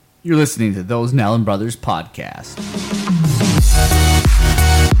You're listening to Those Nallon Brothers podcast.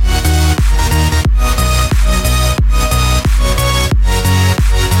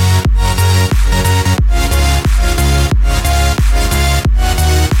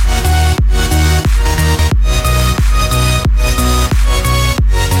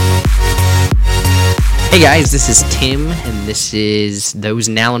 Hey guys, this is Tim, and this is Those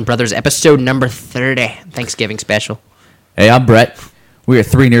Nallon Brothers, episode number 30, Thanksgiving special. Hey, I'm Brett. We are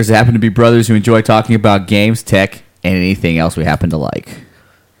three nerds that happen to be brothers who enjoy talking about games, tech, and anything else we happen to like.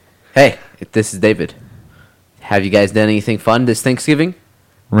 Hey, this is David. Have you guys done anything fun this Thanksgiving?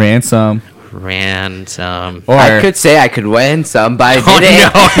 Ransom. Ransom. Or, I could say I could win some, but I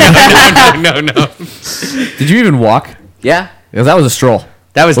didn't. No. did you even walk? Yeah. Because that was a stroll.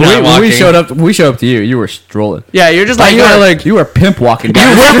 That was When not we walking. we showed up to you. You were strolling. Yeah, you're just like, You were pimp walking down.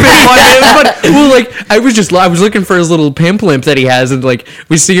 I was looking for his little pimp limp that he has, and like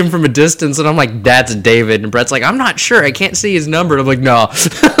we see him from a distance, and I'm like, that's David. And Brett's like, I'm not sure, I can't see his number. And I'm like, no,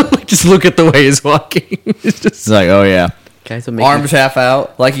 just look at the way he's walking. It's just It's like, oh yeah, Guys will make arms half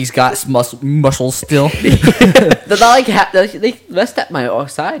out, like he's got muscles still. They're not like they rest at my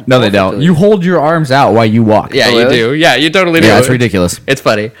side. No, they don't. You hold your arms out while you walk. yeah, Oh, you really? do. Yeah, you totally do. Yeah, it's ridiculous. It's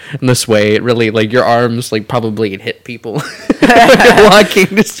funny. And this way, it really, like, your arms, like, probably can hit people. You're walking.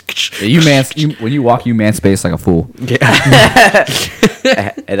 Just... When you walk, you man space like a fool. Yeah.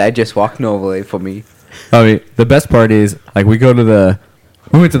 And I just walk normally for me. I mean, the best part is, like, we went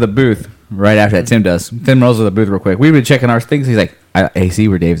to the booth right after that. Tim does. Tim rolls to the booth real quick. We've been checking our things. He's like, hey, see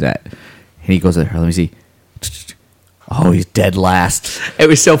where Dave's at. And he goes there. Let me see. Oh, he's dead last. It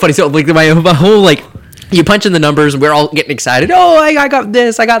was so funny. So, like, my whole, like, you punch in the numbers, and we're all getting excited. Oh, I got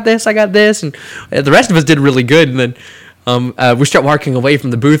this, I got this, I got this. And the rest of us did really good. And then we start walking away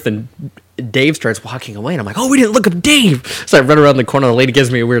from the booth, and Dave starts walking away. And I'm like, oh, we didn't look up Dave. So I run around the corner. The lady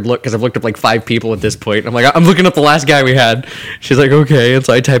gives me a weird look because I've looked up like 5 people at this point. I'm like, I'm looking up the last guy we had. She's like, okay. And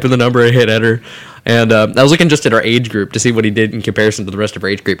so I type in the number, I hit enter. And I was looking just at our age group to see what he did in comparison to the rest of our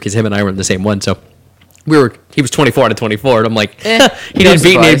age group because him and I were in the same one. So he was 24 out of 24. And I'm like, he didn't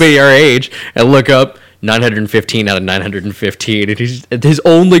beat anybody our age. And look up. 915 out of 915, and his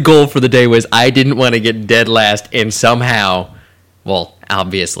only goal for the day was I didn't want to get dead last, and somehow, well,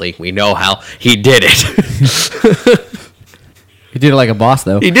 obviously we know how he did it. He did it like a boss,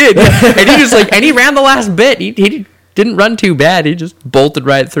 though. He did, and he just and he ran the last bit. He didn't run too bad. He just bolted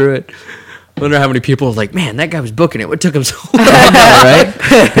right through it. I wonder how many people were like, man, that guy was booking it. What took him so long? Right?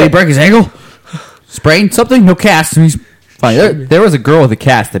 Did he break his ankle? Sprained something? No cast. He's fine. There was a girl with a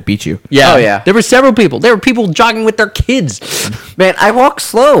cast that beat you. Yeah. Oh, yeah. There were several people. There were people jogging with their kids. Man, I walk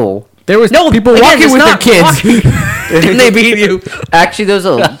slow. There was people again, walking it's with their not kids. walking. And they beat you. Actually, there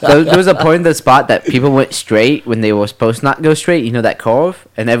was a point in the spot that people went straight when they were supposed to not go straight. You know that curve,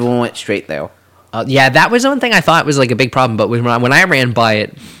 and everyone went straight there. Yeah, that was one thing I thought was like a big problem. But when I ran by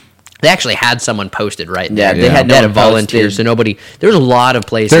it, they actually had someone posted right there. Yeah, They had no no one volunteers, posted. so nobody. There was a lot of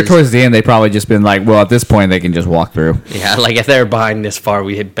places. There towards the end, they probably just been like, well, at this point, they can just walk through. Yeah, like if they're behind this far,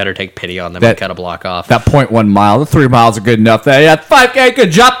 we had better take pity on them and cut a block off. That 0.1 mile, the 3 miles are good enough. Yeah, 5K,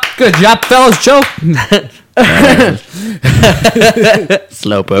 good job, fellas, Joe.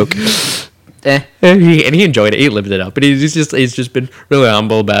 Slowpoke. Eh. And he enjoyed it. He lived it up. But he's just been really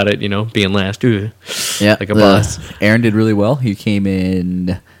humble about it, being last. Ooh, Yeah, like a boss. Aaron did really well. He came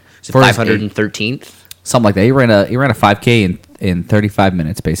in 513th. something like that. He ran a 5K in 35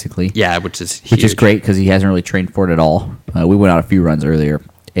 minutes, basically. Yeah, which is Great because he hasn't really trained for it at all. We went out a few runs earlier,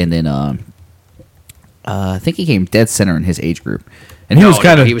 and then I think he came dead center in his age group, and he was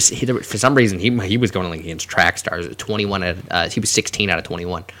kind of for some reason he was going against track stars. 21 he was 16 out of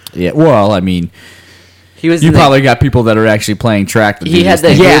 21. yeah. Well, I mean, He was. you probably got people that are actually playing track. That He do had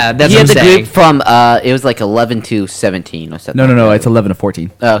this the thing. Yeah, that's he what had I'm the saying. group from it was like 11 to 17 or something. No. It's 11 to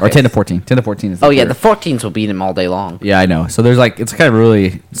 14 Oh, okay. or 10 to 14. 10 to 14 is. Oh yeah, group. the 14s will beat him all day long. Yeah, I know. So there's it's kind of a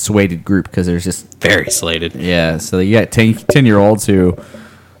really swayed group because there's just Very slated. yeah. So you got 10-year-olds who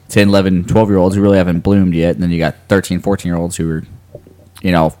 10, 11, 12-year-olds who really haven't bloomed yet, and then you got 13, 14-year-olds who are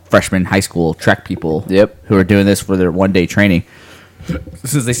freshmen, high school track people. Yep. Who are doing this for their one day training.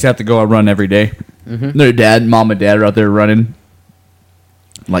 Since they still have to go out and run every day. Their mom and dad are out there running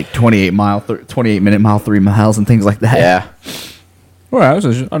like 28 minute mile, 3 miles and things like that. Yeah. Well, this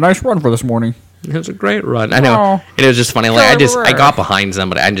is a nice run for this morning. It was a great run. I know. Oh. It was just funny. Like I got behind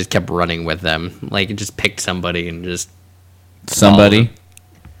somebody. I just kept running with them. Like it just picked somebody and just Somebody.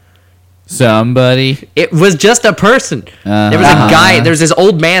 It was just a person. There was a guy. There was this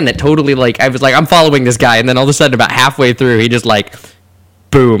old man that totally I was like, I'm following this guy, and then all of a sudden, about halfway through, he just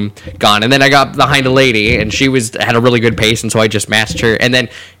boom, gone. And then I got behind a lady, and she had a really good pace, and so I just matched her. And then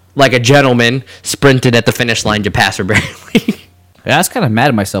like a gentleman, sprinted at the finish line to pass her barely. Yeah, I was kind of mad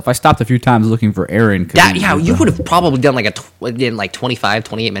at myself. I stopped a few times looking for Aaron. You would have probably done in like 25,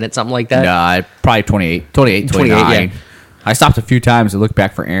 28 minutes, something like that. Nah, probably 28, 29. Yeah. I stopped a few times to look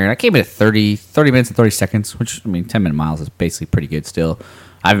back for Aaron. I came in at 30 minutes and 30 seconds, which, I mean, 10-minute miles is basically pretty good still.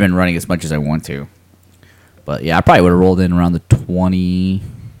 I haven't been running as much as I want to. But, yeah, I probably would have rolled in around the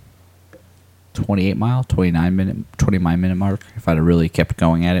 28 mile, 29 minute mark if I'd have really kept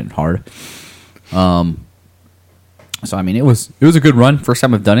going at it hard. So, I mean, it was a good run. First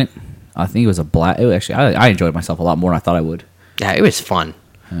time I've done it. I think it was a blast. Actually, I enjoyed myself a lot more than I thought I would. Yeah, it was fun.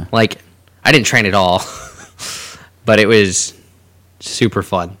 Yeah. Like, I didn't train at all, but it was super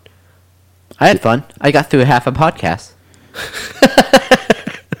fun. I had fun. I got through half a podcast.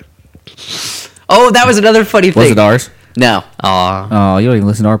 Oh, that was another funny thing. Was it ours? No. Oh, you don't even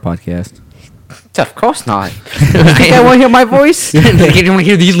listen to our podcast. Of course not. You think I want to hear my voice? You don't want to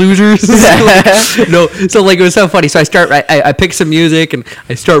hear these losers? No. So like it was so funny. So I pick some music and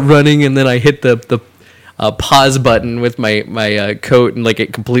I start running, and then I hit the pause button with my coat, and like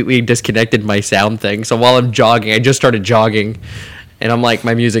it completely disconnected my sound thing. So while I'm jogging, I just started jogging, and I'm like,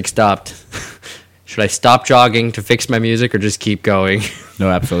 my music stopped. Should I stop jogging to fix my music or just keep going? No,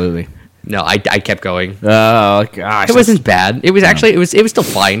 absolutely. No, I kept going. Oh gosh, it wasn't bad. It was actually it was still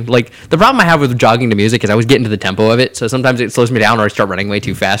fine. Like the problem I have with jogging to music is I was getting to the tempo of it, so sometimes it slows me down, or I start running way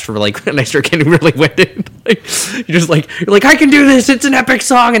too fast for like when I start getting really winded. Like you're like I can do this. It's an epic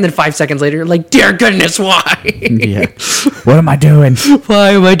song, and then 5 seconds later, you're like, dear goodness, why? Yeah. What am I doing?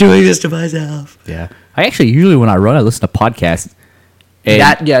 Why am I doing this to myself? Yeah. I actually usually when I run, I listen to podcasts.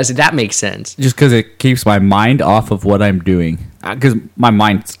 That makes sense. Just because it keeps my mind off of what I'm doing. Because my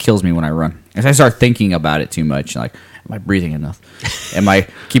mind kills me when I run. If I start thinking about it too much, like, am I breathing enough? Am I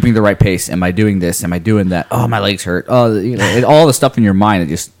keeping the right pace? Am I doing this? Am I doing that? Oh, my legs hurt. Oh, all the stuff in your mind that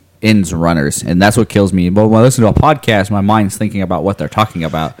just ends runners, and that's what kills me. But when I listen to a podcast, my mind's thinking about what they're talking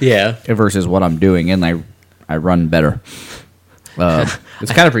about. Yeah. Versus what I'm doing, and I run better.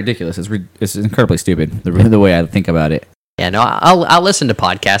 It's kind of ridiculous. It's incredibly stupid the way I think about it. Yeah, no, I'll listen to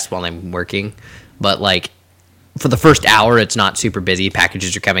podcasts while I'm working, but like for the first hour, it's not super busy.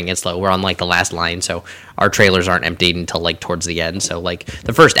 Packages are coming in slow. We're on like the last line, so our trailers aren't emptied until like towards the end. So like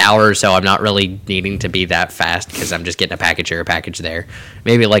the first hour or so, I'm not really needing to be that fast because I'm just getting a package here, a package there.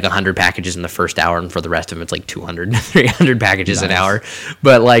 Maybe like 100 packages in the first hour, and for the rest of them, it's like 200, 300 packages an hour.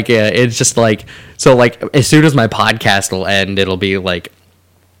 But like it's just like so like as soon as my podcast will end, it'll be like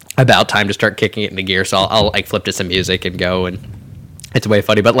about time to start kicking it into gear. So I'll like flip to some music and go, and it's way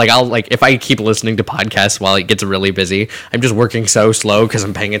funny. But like I'll like if I keep listening to podcasts while it gets really busy, I'm just working so slow because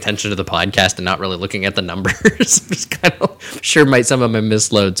I'm paying attention to the podcast and not really looking at the numbers. Just kind of sure some of my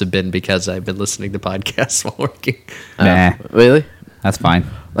misloads have been because I've been listening to podcasts while working. Nah, really? That's fine.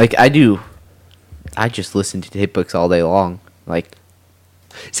 Like I do. I just listen to tape books all day long. Like,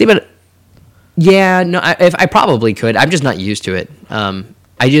 see, but yeah, no, I probably could. I'm just not used to it.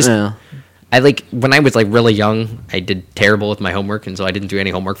 I like when I was like really young, I did terrible with my homework, and so I didn't do any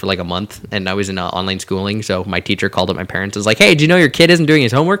homework for like a month, and I was in online schooling, so my teacher called up my parents and was like, hey, do you know your kid isn't doing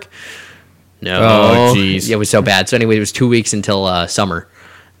his homework? No. Oh, jeez. Yeah, it was so bad. So anyway, it was 2 weeks until summer,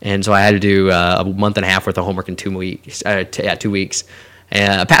 and so I had to do a month and a half worth of homework in 2 weeks. 2 weeks.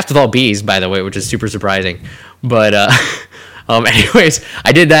 Passed with all B's, by the way, which is super surprising. But anyways,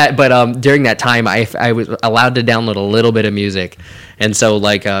 I did that, but during that time, I was allowed to download a little bit of music. And so,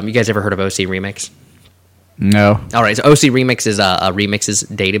 like, you guys ever heard of OC Remix? No. All right, so OC Remix is a remixes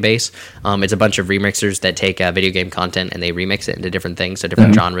database. It's a bunch of remixers that take video game content and they remix it into different things, so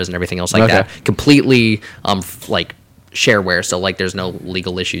different genres and everything else like that. Completely, like, shareware, so, like, there's no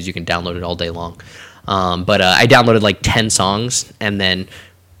legal issues. You can download it all day long. But I downloaded, like, 10 songs, and then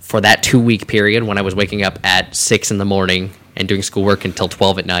for that 2-week period when I was waking up at 6 in the morning and doing schoolwork until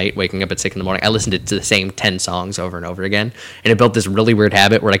 12 at night, waking up at 6 in the morning, I listened to the same 10 songs over and over again. And it built this really weird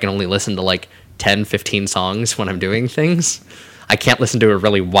habit where I can only listen to like 10, 15 songs when I'm doing things. I can't listen to a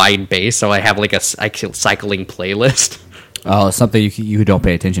really wide base, so I have like a cycling playlist. Oh, something you don't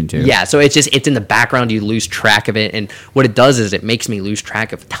pay attention to. Yeah, so it's in the background, you lose track of it. And what it does is it makes me lose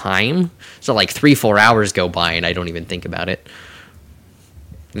track of time. So like 3-4 hours go by and I don't even think about it.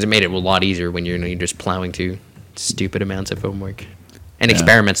 It made it a lot easier when you're just plowing through stupid amounts of homework and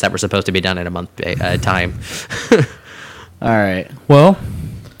experiments that were supposed to be done in a month time. All right. Well,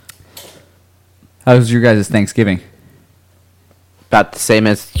 how was your guys' Thanksgiving? about the same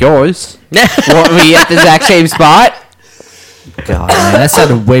as yours. Weren't we at the exact same spot? God, man, that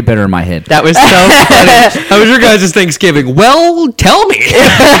sounded way better in my head. That was so funny. How was your guys' Thanksgiving? Well, tell me.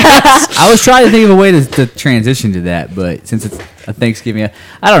 I was trying to think of a way to transition to that, but since it's Thanksgiving.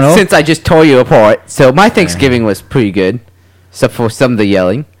 I don't know. Since I just tore you apart, so my Thanksgiving was pretty good, except for some of the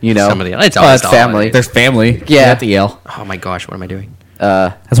yelling. You know, Somebody else. It's Oh, always it's the family. holidays. There's family. You Yeah. have to yell. Oh my gosh, what am I doing?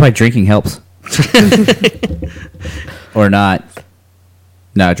 That's why drinking helps. Or not.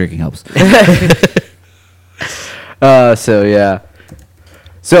 No, drinking helps. So yeah.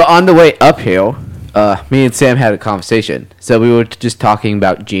 So on the way uphill, me and Sam had a conversation. So we were just talking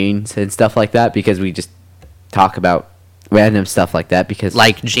about jeans and stuff like that because we just talk about random stuff like that because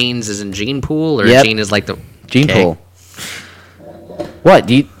Like jeans is in gene pool, or Yep. gene is like the gene okay. pool. What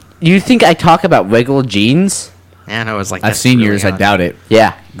do you think I talk about regular jeans? And I was like, I've that's seen really yours. I odd. doubt it.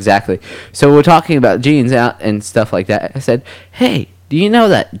 Yeah, exactly. So we're talking about jeans out and stuff like that. I said, "Hey, do you know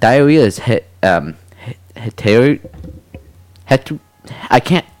that diarrhea is I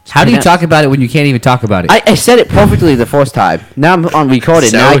can't. How do you pronounce- talk about it when you can't even talk about it? I said it perfectly the first time. Now I'm on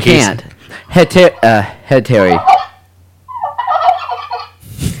recorded. So now I he's- can't. Hereditary.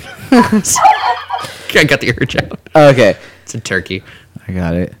 I got the urge out. Okay. It's a turkey. I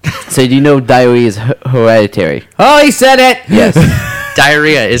got it. So do you know diarrhea is hereditary? Oh, he said it. Yes.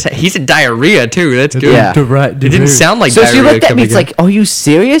 Diarrhea is. He said diarrhea too. That's good. Yeah. It didn't sound like So diarrhea. she looked at me. coming It's in. like, "Are you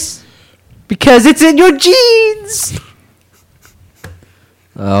serious? Because it's in your genes."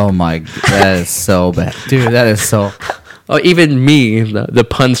 Oh my, that is so bad, dude. That is so. oh, even me, the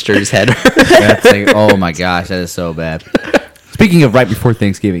punster's head. That's like, oh my gosh, that is so bad. Speaking of right before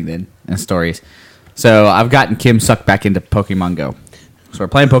Thanksgiving, then and stories. So I've gotten Kim sucked back into Pokemon Go. So we're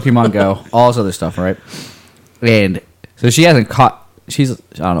playing Pokemon Go, all this other stuff, right? And so she hasn't caught. She's I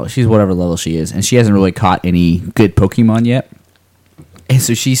don't know. She's whatever level she is, and she hasn't really caught any good Pokemon yet. And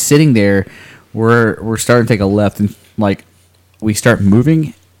so she's sitting there. We're starting to take a left, and like we start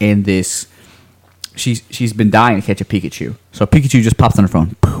moving, and this. She's been dying to catch a Pikachu. So Pikachu just pops on her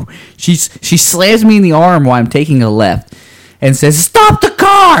phone. She slams me in the arm while I'm taking a left, and says, "Stop the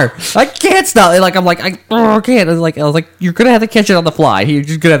car! I can't stop." And like I'm like I can't. I was like, "You're gonna have to catch it on the fly. You're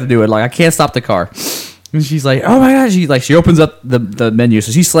just gonna have to do it. Like I can't stop the car." And she's like, "Oh my god!" She opens up the menu,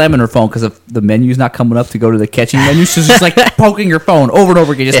 so she's slamming her phone because the menu's not coming up to go to the catching menu. So she's like poking her phone over and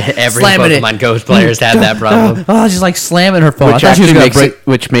over again, just Every slamming Pokemon it. Go players had that problem. Oh, she's like slamming her phone. Which I thought she was actually gonna makes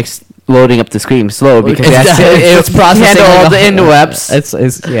which makes loading up the screen slow because it has to, it's processing handle all like the a-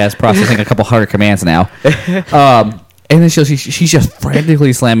 interwebs. It's processing a couple hundred commands now. And then she's just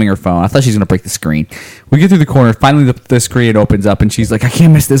frantically slamming her phone. I thought she was gonna break the screen. We get through the corner. Finally, the screen opens up, and she's like, "I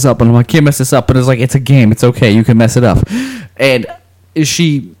can't mess this up." And I'm like, "I can't mess this up." But it's like, it's a game. It's okay. You can mess it up. And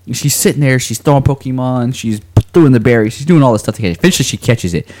she's sitting there. She's throwing Pokemon. She's throwing the berry. She's doing all this stuff to catch it. Eventually, she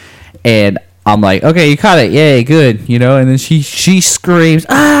catches it, and I'm like, "Okay, you caught it. Yay, good." You know. And then she screams,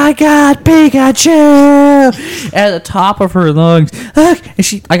 "I got Pikachu!" at the top of her lungs. Look, and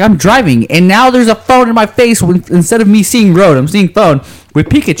she like I'm driving, and now there's a phone in my face. Instead of me seeing road, I'm seeing phone with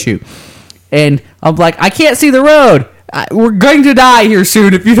Pikachu, and I'm like, I can't see the road. We're going to die here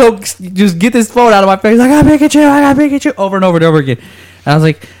soon if you don't just get this phone out of my face. I got Pikachu. I got Pikachu. Over and over and over again. And I was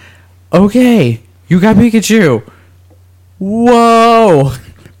like, okay, you got Pikachu. Whoa.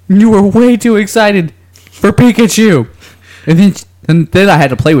 You were way too excited for Pikachu. And then I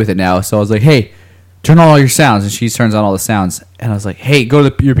had to play with it now. So I was like, hey, turn on all your sounds. And she turns on all the sounds. And I was like, hey, go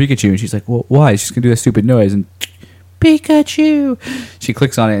to your Pikachu. And she's like, well, why? She's going to do that stupid noise. And Pikachu. She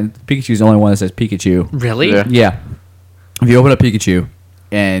clicks on it. And Pikachu's the only one that says Pikachu. Really? Yeah. Yeah. If you open up Pikachu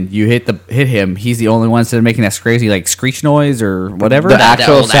and you hit him, he's the only one instead of making that crazy like screech noise or whatever. The That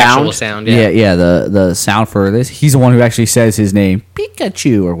actual old actual sound? sound. yeah, Yeah. yeah, the sound for this. He's the one who actually says his name,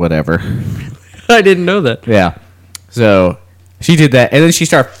 Pikachu or whatever. I didn't know that. Yeah. So she did that, and then she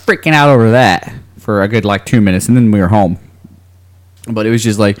started freaking out over that for a good like 2 minutes, and then we were home. But it was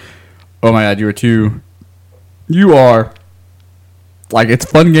just like, oh my god, you are like, it's a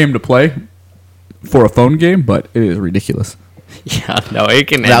fun game to play for a phone game, but it is ridiculous. Yeah. No, it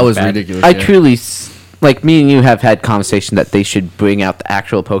can. That end was bad. ridiculous. I yeah. truly, like me and you have had conversation that they should bring out the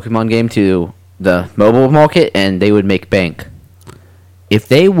actual Pokemon game to the mobile market and they would make bank. If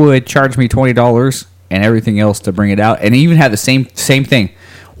they would charge me $20 and everything else to bring it out, and even have the same thing,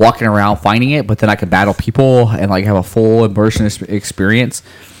 walking around finding it, but then I could battle people and like have a full immersion experience.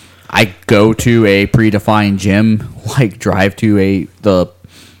 I go to a predefined gym, like drive to the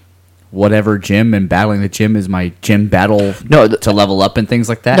whatever gym, and battling the gym is my gym battle. No, to level up and things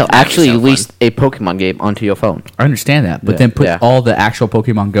like that. No, actually so release a Pokemon game onto your phone. I understand that, but Yeah. then put Yeah. all the actual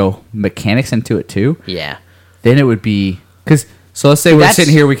Pokemon Go mechanics into it too. Yeah. Then it would be because. So let's say we're That's-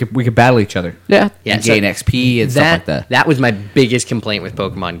 sitting here, we could battle each other. Yeah. Yeah, And so gain XP and stuff like that. That was my biggest complaint with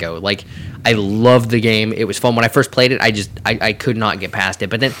Pokemon Go. Like, I loved the game. It was fun. When I first played it, I could not get past it.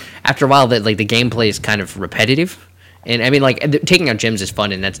 But then after a while, the gameplay is kind of repetitive. And I mean, like taking out gyms is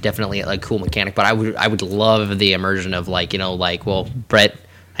fun, and that's definitely a cool mechanic. But I would love the immersion of like, well, Brett,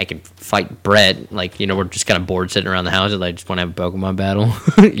 I can fight Brett. Like, we're just kind of bored sitting around the house, and I just want to have a Pokemon battle.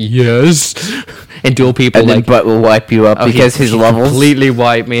 Yes, and dual people. And then like, Brett will wipe you up because his he levels. completely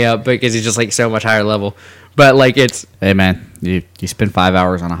wipe me up because he's just like so much higher level. But like it's Hey man, you spend 5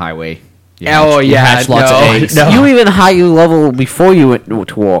 hours on a highway. You Oh, you yeah, hatch lots of no, eggs. no. You even high level before you went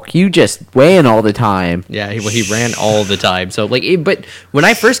to walk. You just ran all the time. Yeah, he ran all the time. So like, but when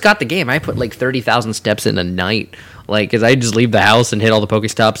I first got the game, I put like 30,000 steps in a night. Like, cause I just leave the house and hit all the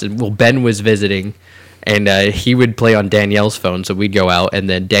Pokestops. And Ben was visiting, and he would play on Danielle's phone. So we'd go out, and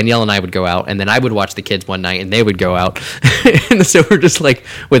then Danielle and I would go out, and then I would watch the kids one night, and they would go out. And so we're just like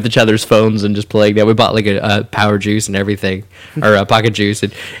with each other's phones and just playing. Yeah, we bought like a Power Juice and everything, or a Pocket Juice,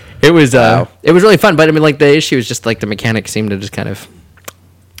 and it was really fun. But I mean, like the issue is just like the mechanics seem to just kind of.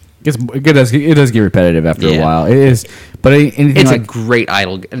 It does get repetitive after a Yeah. while. It is, but anything It's like a great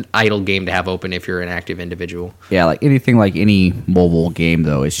idle game to have open if you're an active individual. yeah, like anything like any mobile game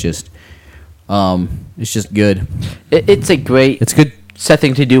though, it's just good. It's a great It's good.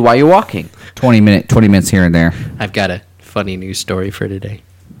 setting to do while you're walking. 20 minutes here and there. I've got a funny news story for today.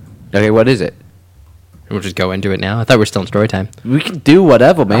 Okay, what is it? We'll just go into it now. I thought we were still in story time. We can do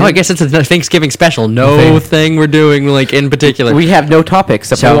whatever, man. Oh, I guess it's a Thanksgiving special. No thing we're doing like in particular. we have no topics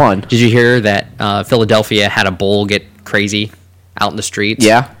except So, for one. did you hear that Philadelphia had a bull get crazy out in the streets?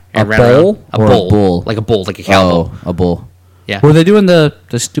 Yeah. And A ran around- bull A or a bull. bull? Like a bull, like a cow bull. Oh, a bull. Yeah. Were they doing the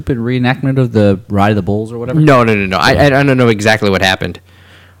stupid reenactment of the Ride of the Bulls or whatever? No. I don't know exactly what happened.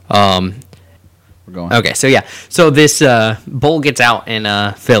 We're going. Okay, so yeah, so this bull gets out in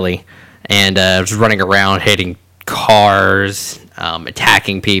Philly and was running around hitting cars,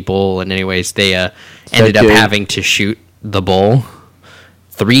 attacking people, and anyways, they ended up dude. having to shoot the bull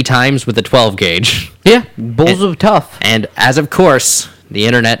 3 times with a 12 gauge. Yeah, bulls are tough. And as of course, the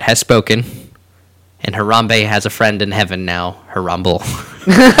internet has spoken, and Harambe has a friend in heaven now, Harambe.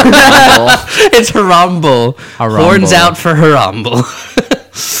 It's Harambe. Harambe. Horns out for Harambe.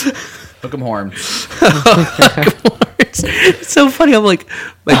 Hook 'em horns. It's so funny. I'm like,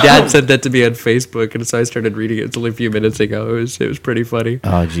 my dad sent that to me on Facebook, and so I started reading it. It's only a few minutes ago. It was pretty funny.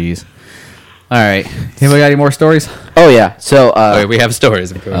 Oh, jeez. All right. Anybody got any more stories? Oh yeah. So Okay, we have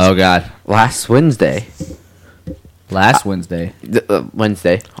stories, of course. Oh, God. last Wednesday, Last Wednesday.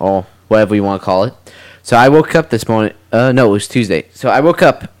 Wednesday, or whatever you want to call it. So I woke up this morning. No, it was Tuesday. So I woke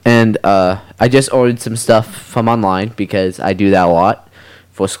up and I just ordered some stuff from online because I do that a lot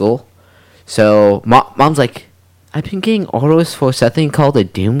for school. So mom's like, I've been getting orders for something called a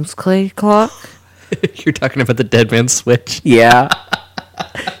Doomsday clock. You're talking about the Dead Man's Switch. Yeah.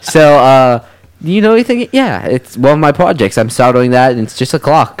 So, you know anything? Yeah, it's one of my projects. I'm soldering that, and it's just a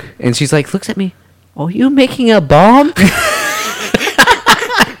clock. And she's like, looks at me. Are you making a bomb?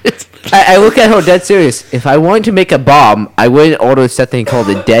 I look at her dead serious. If I wanted to make a bomb, I wouldn't order something called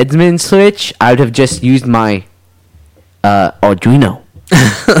a Deadman switch. I would have just used my Arduino.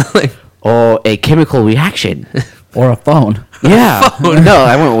 Or a chemical reaction. Or a phone. Yeah. No,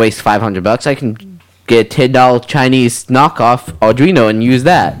 I wouldn't waste $500. I can get a $10 Chinese knockoff Arduino and use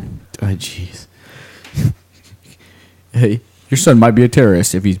that. Oh, jeez. Hey, your son might be a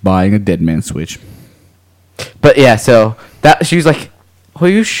terrorist if he's buying a Dead Man Switch. But yeah, so that she was like, "Are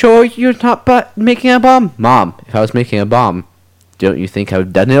you sure you're not making a bomb, Mom? If I was making a bomb, don't you think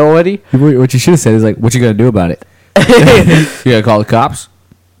I've done it already?" What you should have said is like, what you gonna do about it? You gotta call the cops?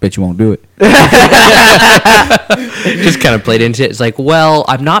 Bet you won't do it. Just kind of played into it. It's like, well,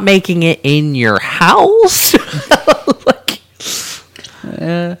 I'm not making it in your house. Like,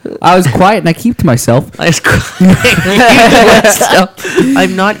 I was quiet and I keep to myself.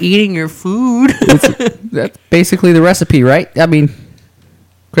 I'm not eating your food. That's basically the recipe, right? I mean,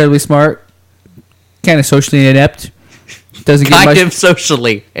 incredibly smart, kind of socially inept. Doesn't get Kind much. of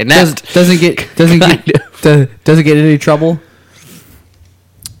socially inept. Doesn't get in any trouble.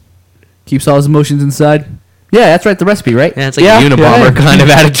 Keeps all his emotions inside. Yeah, that's right. The recipe, right? Yeah, it's like a Unabomber kind of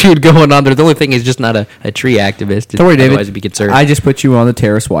attitude going on there. The only thing is just not a tree activist. Don't worry, David. Otherwise, it'd be conservative. I just put you on the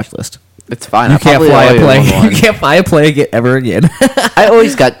terrorist watch list. It's fine. You I can't probably fly a owe you plane. one. You can't fly a plane ever again. I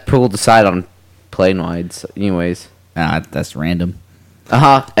always got pulled aside on plane rides, anyways. That's random.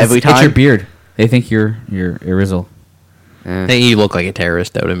 Every It's time. your beard. They think you're Irizzle. I think you look like a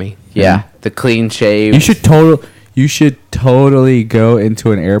terrorist, though, to me. Yeah, the clean shave. You should totally go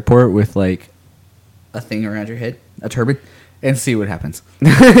into an airport with like a thing around your head, a turban, and see what happens.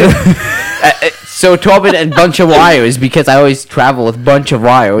 So 12 and a bunch of wires because I always travel with a bunch of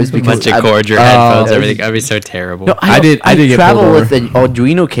wires. A Because bunch of I'm- cords, your headphones, everything. That'd be so terrible. No, I did get travel pulled with an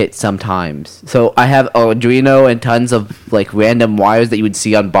Arduino kit sometimes. So I have Arduino and tons of like random wires that you would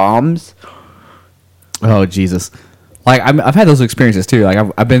see on bombs. Oh Jesus! Like I've had those experiences too.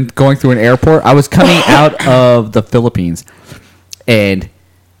 Like I've been going through an airport. I was coming out of the Philippines, and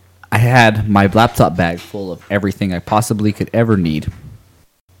I had my laptop bag full of everything I possibly could ever need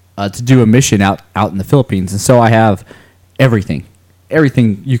to do a mission out in the Philippines. And so I have everything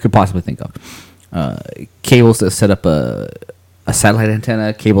you could possibly think of. Cables to set up a satellite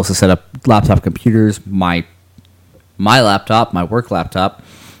antenna, cables to set up laptop computers, my laptop, my work laptop,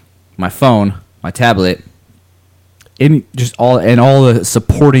 my phone, my tablet, and all the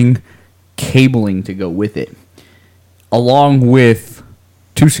supporting cabling to go with it, along with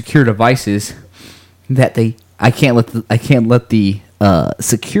 2 secure devices that I can't let the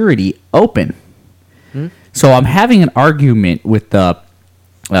security open. So I'm having an argument with the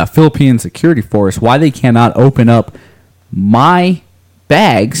Philippine security force why they cannot open up my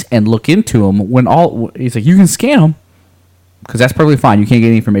bags and look into them when he's like, you can scan them because that's perfectly fine. You can't get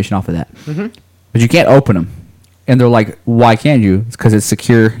any information off of that, but you can't open them. And they're like, why can't you? It's because it's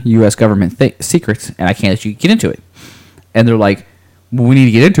secure U.S. government secrets, and I can't let you get into it. And they're like, well, we need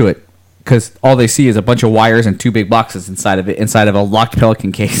to get into it because all they see is a bunch of wires and 2 big boxes inside of a locked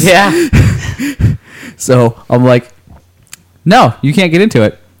Pelican case. Yeah. So I'm like, no, you can't get into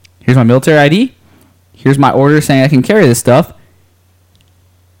it. Here's my military ID. Here's my order saying I can carry this stuff.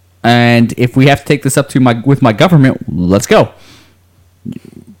 And if we have to take this up to with my government, let's go.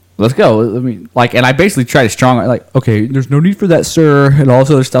 Let's go. I mean, like, and I basically tried to strong, like, okay, there's no need for that, sir, and all this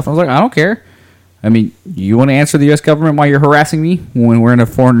other stuff. I was like, I don't care. I mean, you want to answer the U.S. government while you're harassing me when we're in a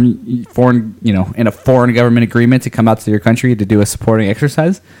foreign, in a foreign government agreement to come out to your country to do a supporting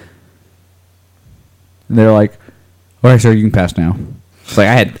exercise? And they're like, all right, sir, you can pass now. It's like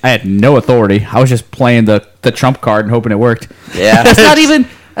I had no authority. I was just playing the Trump card and hoping it worked. Yeah. That's not even.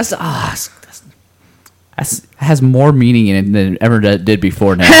 That's has more meaning in it than it ever did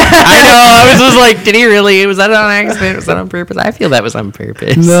before now. I know. I was just like, did he really? Was that on accident? Was that on purpose? I feel that was on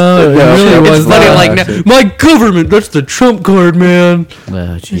purpose. No, it really was It's funny. not. Like, no, my government. That's the Trump card, man.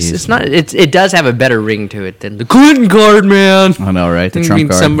 Oh, jeez. It's not. It does have a better ring to it than the Clinton card, man. I know, right? The I Trump mean,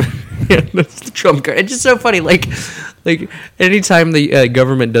 card. yeah, that's the Trump card. It's just so funny. Like anytime the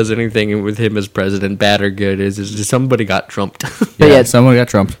government does anything with him as president, bad or good, is just somebody got trumped. But Yeah, yeah, someone got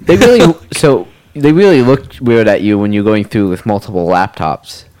trumped. they really looked weird at you when you're going through with multiple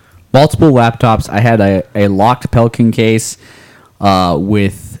laptops. Multiple laptops. I had a locked Pelican case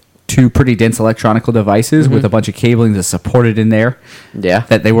with 2 pretty dense electronical devices with a bunch of cabling that supported in there. Yeah.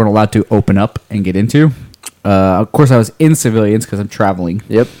 That they weren't allowed to open up and get into. Of course, I was in civilians because I'm traveling.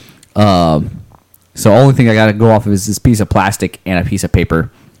 Yep. So only thing I got to go off of is this piece of plastic and a piece of paper,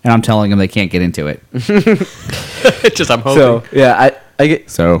 and I'm telling them they can't get into it. It's just I'm hoping. So yeah, I get.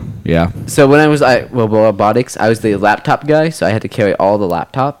 So yeah, So when I was at robotics, I was the laptop guy, so I had to carry all the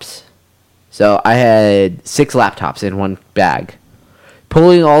laptops. So I had 6 laptops in one bag.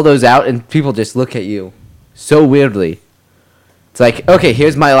 Pulling all those out, and people just look at you so weirdly. It's like, okay,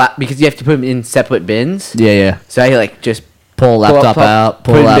 here's my because you have to put them in separate bins. yeah. So I like just Pull a laptop out,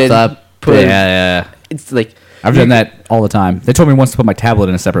 pull a put it in, laptop. put it in. Yeah. It's like I've done that all the time. They told me once to put my tablet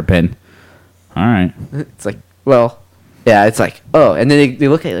in a separate bin. All right. It's like, well, yeah, it's like, oh, and then they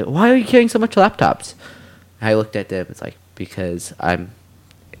look at it, like, why are you carrying so much laptops? I looked at them, it's like, because I'm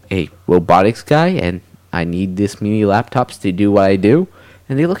a robotics guy and I need this many laptops to do what I do.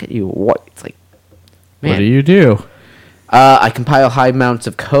 And they look at you, what? It's like, man. What do you do? I compile high amounts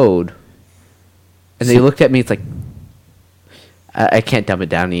of code. And they looked at me, it's like, I can't dumb it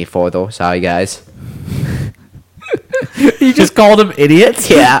down any further. Sorry, guys. You just called them idiots?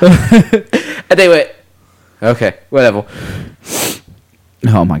 Yeah. And they went, okay, whatever.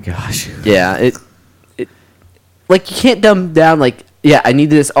 Oh my gosh. Yeah, it like you can't dumb down like, yeah, I need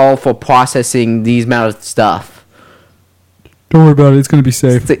this all for processing these amount of stuff. Don't worry about it. It's gonna be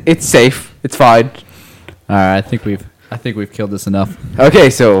safe. It's safe. It's fine. All right. I think we've killed this enough. Okay,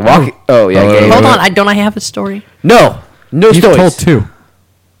 so walk. Oh yeah. Oh, Gabe. Hold on. Don't I have a story? No You've stories. told 2.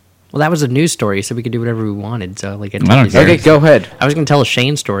 Well, that was a news story, so we could do whatever we wanted. So like, I don't care. Okay, go ahead. I was gonna tell a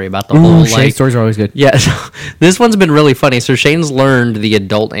Shane story about the whole Shane like. stories are always good. Yeah, so this one's been really funny. So Shane's learned the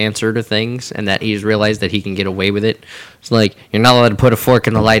adult answer to things, and that he's realized that he can get away with it. It's like, you're not allowed to put a fork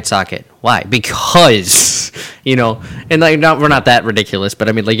in the light socket. Why? Because, and like, we're not that ridiculous, but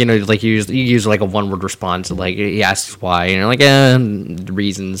I mean, like, like you use like a one-word response, like he asks why, and you're like,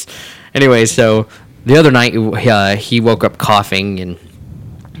 reasons. Anyway, so the other night he woke up coughing, and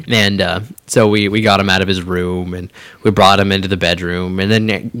so we got him out of his room, and we brought him into the bedroom, and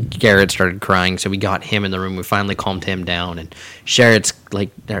then Garrett started crying, so we got him in the room. We finally calmed him down, and Sherrod's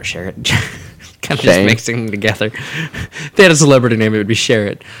Sherrod, kind of just mixing them together. If they had a celebrity name, it would be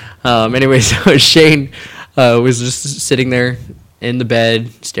Sherrod. Anyway, so Shane was just sitting there in the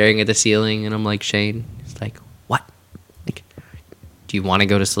bed, staring at the ceiling, and I'm like, Shane, he's like, what? Like, do you want to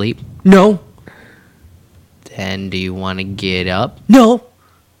go to sleep? No. Then do you want to get up? No.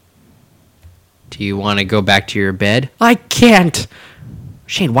 Do you want to go back to your bed? I can't.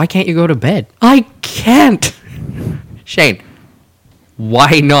 Shane, why can't you go to bed? I can't. Shane,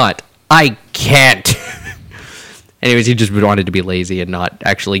 why not? I can't. Anyways, he just wanted to be lazy and not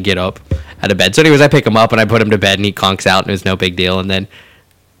actually get up out of bed. So anyways, I pick him up and I put him to bed and he conks out and it was no big deal. And then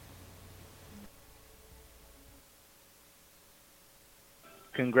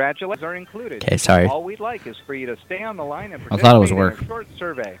Congratulations are included. Okay, sorry. All we'd like is for you to stay on the line and I thought it was participate work. in a short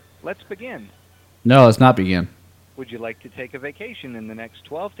survey. Let's begin. No, let's not begin. Would you like to take a vacation in the next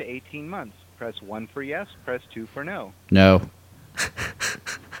 12 to 18 months? Press 1 for yes, press 2 for no. No.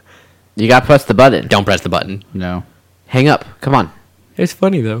 You gotta press the button. don't press the button. No. Hang up. Come on. It's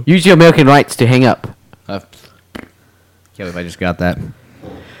funny though. Use your American rights to hang up. Can't believe I just got that.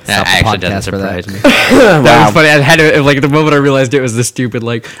 That Stop the actually podcast doesn't for that. surprise me. That was funny. I had to, like, the moment I realized it was the stupid,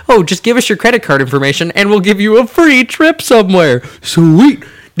 like, oh, just give us your credit card information and we'll give you a free trip somewhere. Sweet.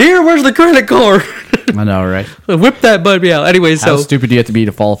 Dear, where's the credit card? I know, right? Whip that baby out. Anyway, How so. stupid do you have to be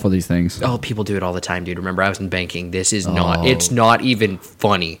to fall for these things? Oh, people do it all the time, dude. Remember, I was in banking. This is Oh. it's not even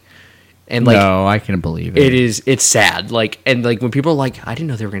funny. And, like, no, I can believe it. it's sad. Like, and, like, when people are like, I didn't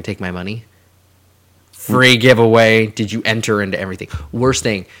know they were going to take my money. Free giveaway. Did you enter into everything? Worst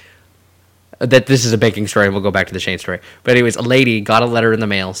thing. That this is a banking story, and we'll go back to the Shane story. But anyways, a lady got a letter in the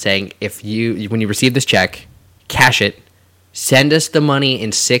mail saying, when you receive this check, cash it, send us the money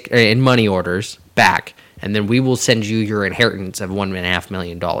in money orders back, and then we will send you your inheritance of $1.5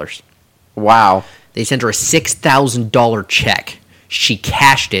 million. Wow. They sent her a $6,000 check. She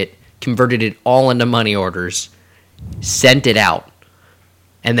cashed it, converted it all into money orders, sent it out,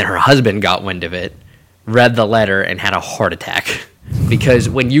 and then her husband got wind of it, read the letter, and had a heart attack. Because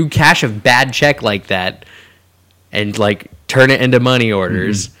when you cash a bad check like that and, like, turn it into money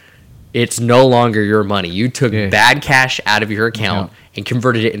orders, it's no longer your money. You took bad cash out of your account and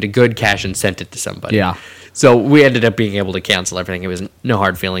converted it into good cash and sent it to somebody. Yeah. So we ended up being able to cancel everything. It was no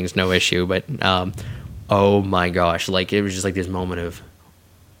hard feelings, no issue. But, oh my gosh, like, it was just like this moment of,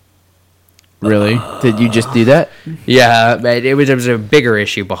 Really? Did you just do that? yeah, but it was a bigger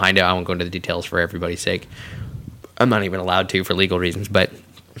issue behind it. I won't go into the details for everybody's sake. I'm not even allowed to for legal reasons. But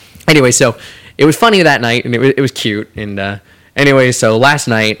anyway, so it was funny that night, and it was cute. And anyway, so last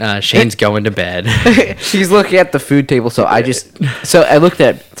night, Shane's going to bed. She's looking at the food table, so I looked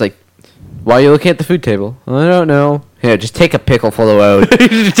at it. It's like, why are you looking at the food table? I don't know. Here, just take a pickle for the road.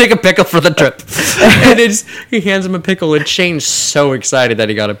 Take a pickle for the trip. And he hands him a pickle, and Shane's so excited that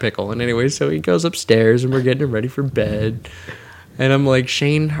he got a pickle. And anyway, so he goes upstairs, and we're getting him ready for bed. And I'm like,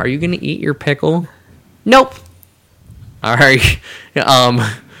 Shane, are you going to eat your pickle? Nope. All right.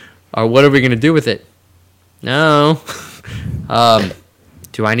 What are we going to do with it? No.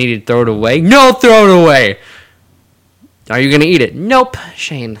 Do I need to throw it away? No, throw it away. Are you going to eat it? Nope.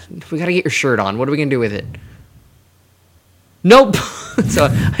 Shane, we got to get your shirt on. What are we going to do with it? Nope. So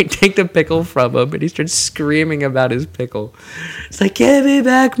I take the pickle from him, and he starts screaming about his pickle. It's like, give me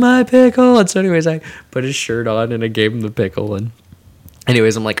back my pickle. And so anyways, I put his shirt on, and I gave him the pickle. And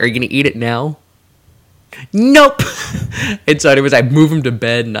anyways, I'm like, are you going to eat it now? Nope. And so anyways, I move him to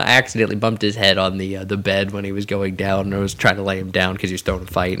bed, and I accidentally bumped his head on the bed when he was going down, and I was trying to lay him down because he was throwing a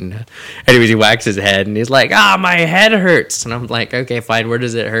fight. And anyways, he whacks his head, and he's like, my head hurts. And I'm like, okay, fine, where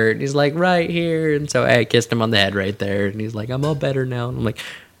does it hurt? And he's like, right here. And so I kissed him on the head right there, and he's like, I'm all better now. And I'm like,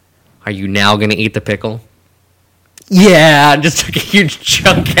 are you now going to eat the pickle? Yeah, and just took a huge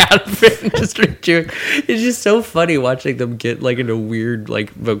chunk out of it and just started chewing. It's just so funny watching them get, like, into weird,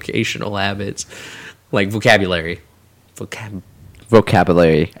 like, vocational habits. Like vocabulary.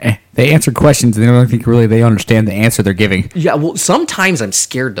 Vocabulary. They answer questions and they don't think really they understand the answer they're giving. Yeah, well, sometimes I'm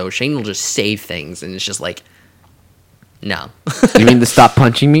scared, though. Shane will just say things, and it's just like, no. You mean to stop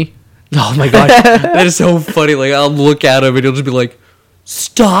punching me? Oh, my gosh. That is so funny. Like, I'll look at him, and he'll just be like,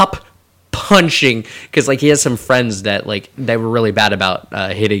 stop punching. Because, like, he has some friends that, like, they were really bad about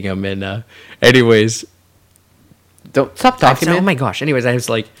hitting him. And anyways, Don't stop talking, Oh man. my gosh. Anyways, I was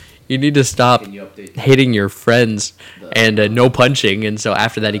like, you need to stop hitting your friends and no punching. And so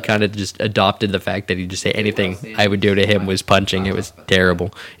after that, he kind of just adopted the fact that he'd just say anything I would do to him was punching. It was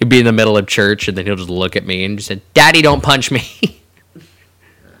terrible. He'd be in the middle of church and then he'll just look at me and just say, "Daddy, don't punch me."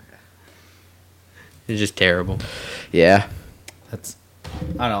 It's just terrible. Yeah. That's,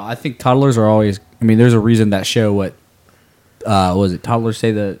 I don't know. I think toddlers are always. I mean, there's a reason that show. What was it? Toddlers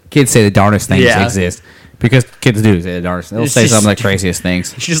say kids say the darndest things exist because kids do say the darndest. They'll It's say just- some of the craziest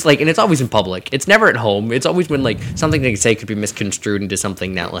things. It's just like, and it's always in public. It's never at home. It's always when like something they say could be misconstrued into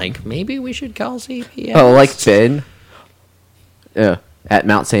something that like maybe we should call CPS. Oh, like Ben. At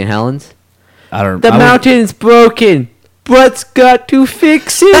Mount St. Helens. I don't. The I would- mountain's broken. Brett's got to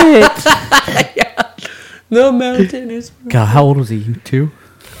fix it. The mountain is God, how old was he? 2,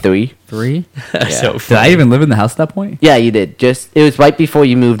 3. 3? so Did I even live in the house at that point? Yeah, you did. It was right before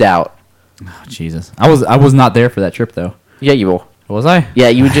you moved out. Oh, Jesus, I was not there for that trip though. Yeah, you were. Was I? Yeah,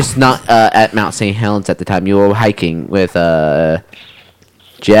 you were just not at Mount St. Helens at the time. You were hiking with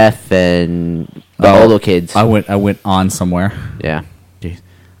Jeff and the older kids. I went on somewhere. Yeah. Jeez.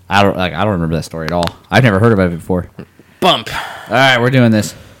 I don't remember that story at all. I've never heard of it before. bump. All right, we're doing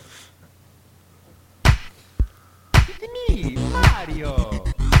this. Me, Mario.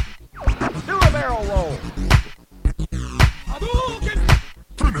 Do a barrel roll.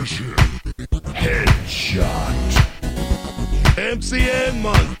 Finish him. Headshot. MCN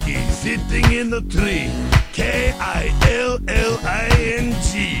Monkey sitting in the tree. Killing. I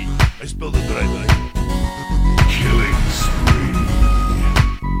spelled it right, right? Killing spree.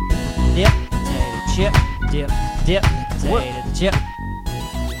 Dip, potato chip, dip, potato chip.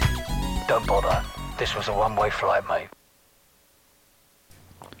 Don't bother. This was a one-way flight, mate.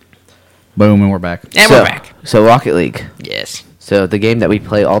 Boom, and we're back. And we're back. So Rocket League. Yes. So the game that we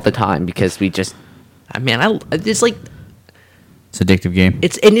play all the time because we just I mean, it's like It's an addictive game.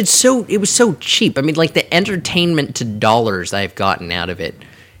 it was so cheap. I mean, like the entertainment to dollars I've gotten out of it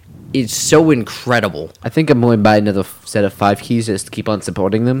is so incredible. I think I'm going to buy another set of 5 keys just to keep on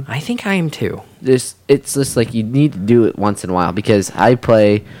supporting them. I think I am too. It's just like you need to do it once in a while because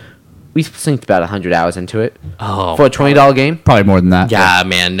we synced about 100 hours into it. Oh, For a $20 game? Probably more than that. yeah,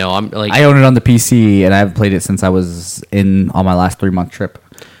 man. No, I'm like, I own it on the PC, and I haven't played it since I was on my last 3-month trip.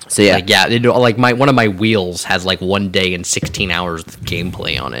 So yeah. like one of my wheels has like 1 day and 16 hours of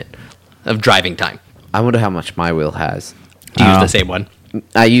gameplay on it of driving time. I wonder how much my wheel has. Do you use Oh. the same one?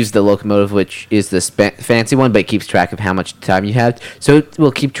 I use the locomotive, which is the fancy one, but it keeps track of how much time you have. So it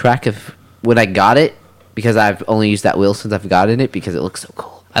will keep track of when I got it, because I've only used that wheel since I've gotten it, because it looks so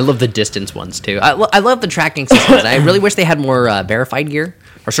cool. I love the distance ones too. I love the tracking systems. I really wish they had more verified gear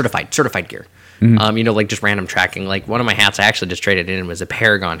or certified gear. Like just random tracking. Like one of my hats I actually just traded in was a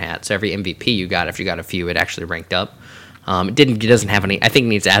Paragon hat. So every MVP you got, if you got a few, it actually ranked up. It doesn't have any. I think it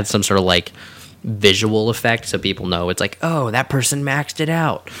needs to add some sort of like visual effect so people know it's like, oh, that person maxed it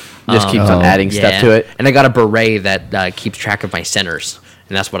out. Just keeps on adding stuff to it. And I got a beret that keeps track of my centers.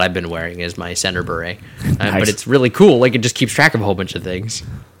 And that's what I've been wearing is my center beret. But it's really cool. Like it just keeps track of a whole bunch of things.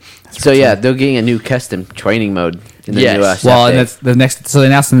 So yeah, they're getting a new custom training mode in the Yes. new Well, update. and that's the next. So they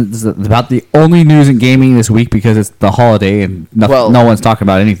announced this is about the only news in gaming this week because it's the holiday and no one's talking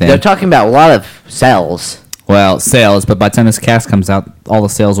about anything. They're talking about a lot of sales. Well, sales, but by the time this cast comes out, all the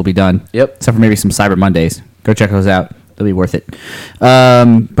sales will be done. Yep. Except for maybe some Cyber Mondays. Go check those out. They'll be worth it.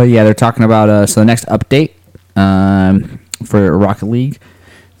 But yeah, they're talking about so the next update for Rocket League,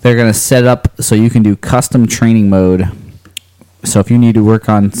 they're gonna set up so you can do custom training mode. So if you need to work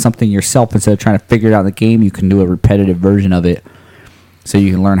on something yourself instead of trying to figure it out in the game, you can do a repetitive version of it. So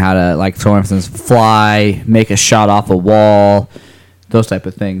you can learn how to, like, for instance, fly, make a shot off a wall, those type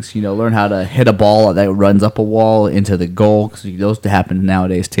of things. Learn how to hit a ball that runs up a wall into the goal, because those happen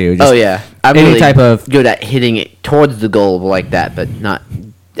nowadays too. Just I'm any really type of good at hitting it towards the goal like that, but not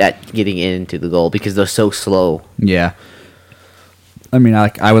at getting into the goal because they're so slow. yeah. I mean,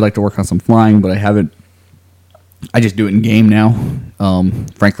 I would like to work on some flying, but I haven't. I just do it in game now.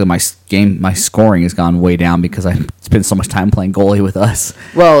 Frankly, my scoring has gone way down because I spend so much time playing goalie with us.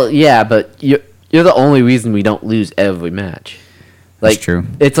 Well, yeah, but you're the only reason we don't lose every match. That's true.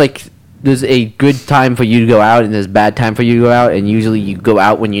 It's like there's a good time for you to go out and there's a bad time for you to go out, and usually you go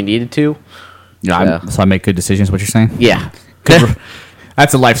out when you needed to. So I make good decisions. What you're saying? Yeah. Good,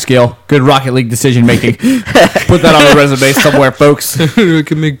 that's a life skill. Good Rocket League decision making. Put that on the resume somewhere, folks. I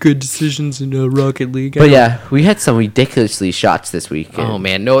can make good decisions in Rocket League. But yeah, we had some ridiculously shots this week. Oh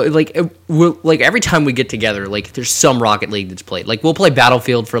man, no! Like, every time we get together, like, there's some Rocket League that's played. Like, we'll play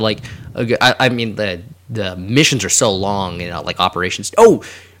Battlefield for like, I mean, the missions are so long, like operations. Oh,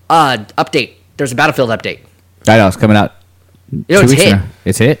 update! There's a Battlefield update. I know it's coming out. You know, 2 it's weeks hit. from now.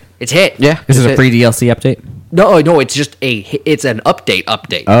 It's hit. It's hit. Yeah. This is it's a free DLC update. No, it's just it's an update.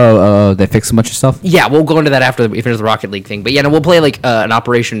 Oh, they fixed a bunch of stuff. Yeah, we'll go into that after we finish the Rocket League thing. But yeah, no, we'll play like an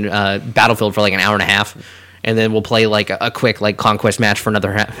Operation Battlefield for like an hour and a half, and then we'll play like a quick like Conquest match for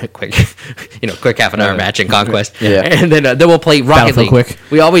another quick half an hour match in Conquest. Yeah. And then we'll play Rocket Battlefield League. quick.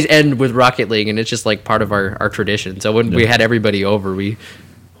 We always end with Rocket League, and it's just like part of our tradition. So when we had everybody over, we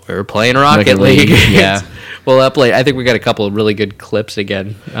were playing Rocket League. yeah. Well, play. I think we got a couple of really good clips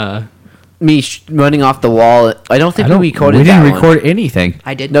again. Me running off the wall. I don't think we recorded We didn't that one. record anything.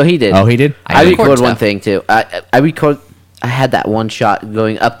 I did. No, he did. Oh, he did? I I recorded record one stuff. thing too. I had that one shot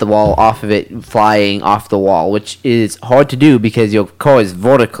going up the wall, off of it, flying off the wall, which is hard to do because your car is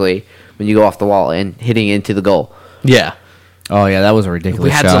vertically when you go off the wall and hitting into the goal. Yeah. Oh, yeah, that was a ridiculous We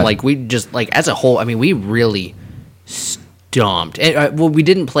had shot. some we just as a whole. I mean, we really stomped. Well, we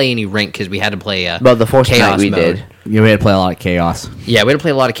didn't play any rank because we had to play. But the first Chaos night we mode. did. Yeah, we had to play a lot of chaos. Yeah, we had to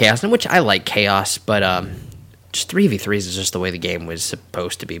play a lot of chaos, which I like chaos, but just 3v3s is just the way the game was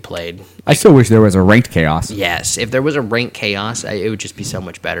supposed to be played. I still wish there was a ranked chaos. Yes, if there was a ranked chaos, it would just be so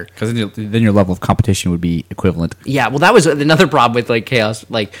much better. Because then your level of competition would be equivalent. Yeah, well, that was another problem with like chaos.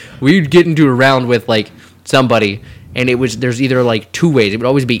 Like we'd get into a round with like somebody, and there's either like two ways. It would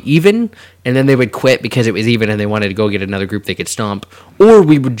always be even, and then they would quit because it was even, and they wanted to go get another group they could stomp, or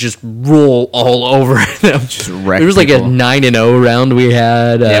we would just roll all over them. Just wreck It was like a people. 9-0 round we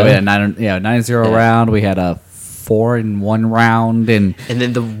had. Yeah, we had a 9-0 round. We had a 4-1 round, and And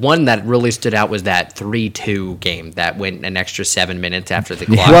then the one that really stood out was that 3-2 game that went an extra 7 minutes after the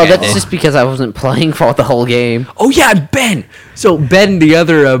clock Well, ended. that's just because I wasn't playing for the whole game. Oh yeah, Ben. So Ben, the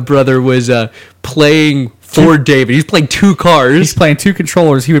other brother, was playing for David. He's playing two cars. he's playing two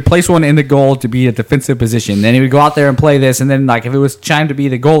controllers. He would place one in the goal to be a defensive position. Then he would go out there and play this, and then like if it was time to be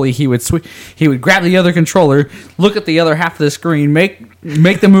the goalie, he would grab the other controller, look at the other half of the screen, make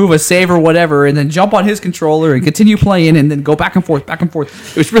the move, a save or whatever, and then jump on his controller and continue playing, and then go back and forth.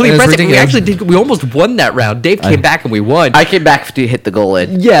 It was really And impressive. We ridiculous. actually we almost won that round. Dave came back and we won. I came back to hit the goal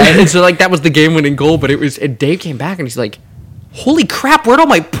in. Yeah, and so like that was the game-winning goal. But and Dave came back and he's like, "Holy crap! Where'd all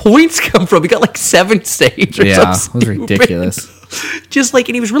my points come from? We got like 7 saves or Yeah, something." it was ridiculous. Just like,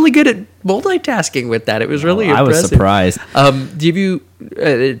 and he was really good at multitasking with that. It was really I was impressive. surprised. Give you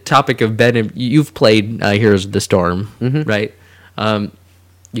topic of Ben? You've played Heroes of the Storm, right?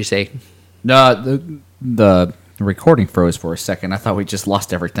 You say No, the recording froze for a second. I thought we just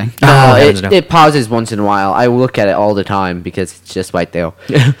lost everything. Oh, heavens no. It pauses once in a while. I look at it all the time because it's just right there.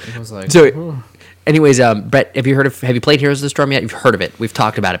 It was like, so. Anyways, Brett, have you played Heroes of the Storm yet? You've heard of it. We've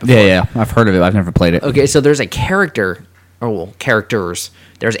talked about it before. yeah, I've heard of it. I've never played it. Okay, so there's a character, characters.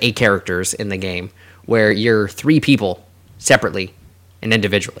 There's 8 characters in the game where you're 3 people separately and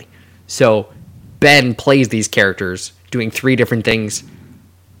individually. So Ben plays these characters doing 3 different things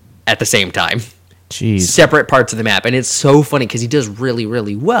at the same time. Jeez. Separate parts of the map, and it's so funny because he does really,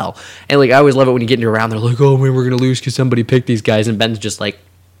 really well. And like I always love it when you get into a round, they're like, "Oh man, we're gonna lose because somebody picked these guys," and Ben's just like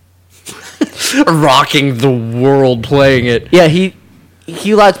rocking the world playing it. Yeah, he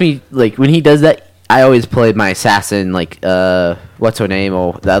allows me, like, when he does that, I always play my assassin, like, what's her name,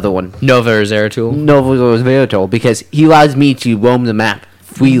 or the other one, Nova or Zeratul. Nova Veritol, because he allows me to roam the map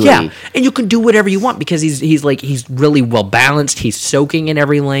freely. Yeah, and you can do whatever you want because he's really well balanced. He's soaking in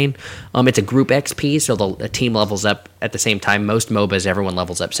every lane. It's a group XP, so the team levels up at the same time. Most MOBAs, everyone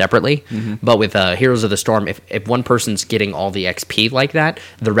levels up separately. But with Heroes of the Storm, if one person's getting all the XP like that,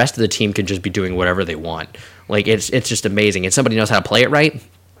 the rest of the team can just be doing whatever they want. Like it's just amazing. And somebody knows how to play it right,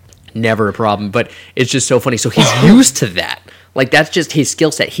 never a problem. But it's just so funny. So he's used to that. Like, that's just his skill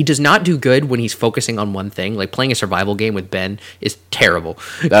set. He does not do good when he's focusing on one thing. Like, playing a survival game with Ben is terrible.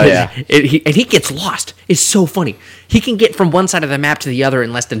 Oh, yeah. He gets lost. It's so funny. He can get from one side of the map to the other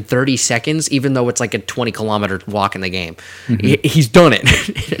in less than 30 seconds, even though it's like a 20-kilometer walk in the game. He's done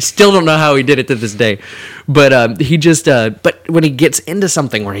it. Still don't know how he did it to this day. But but when he gets into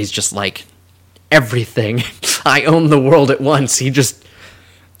something where he's just like, everything, I own the world at once, he just...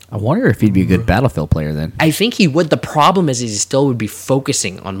 I wonder if he'd be a good Battlefield player then. I think he would. The problem is he still would be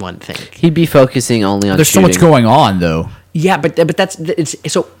focusing on one thing. He'd be focusing only on There's shooting. so much going on, though. Yeah, but it's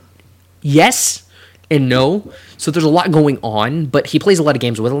so yes and no. So there's a lot going on, but he plays a lot of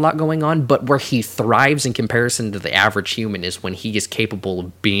games with a lot going on. But where he thrives in comparison to the average human is when he is capable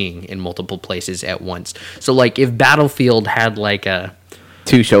of being in multiple places at once. So like if Battlefield had like a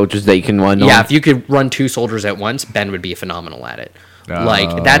 2 soldiers that you can run on. yeah, if you could run 2 soldiers at once, Ben would be phenomenal at it.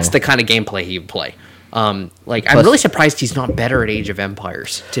 Like that's the kind of gameplay he would play. I'm really surprised he's not better at Age of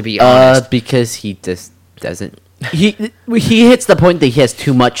Empires, to be honest. Because he just doesn't he hits the point that he has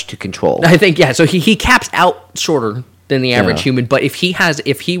too much to control. I think so he caps out shorter than the average Yeah. human. But if he had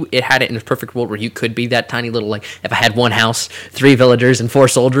it in a perfect world where you could be that tiny little, like, if I had one house, 3 villagers, and 4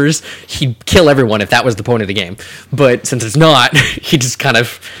 soldiers, he'd kill everyone if that was the point of the game. But since it's not, he just kind of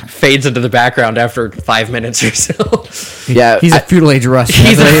fades into the background after 5 minutes or so. Yeah, He's a feudal age Rush.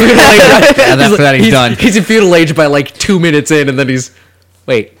 He's a feudal age. And after that, he's done. He's a feudal age by like 2 minutes in, and then there's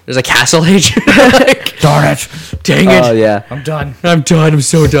a castle age. Like, Darn it. dang it! Oh yeah. I'm done. I'm done. I'm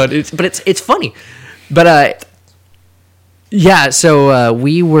so done. It's funny, but yeah. So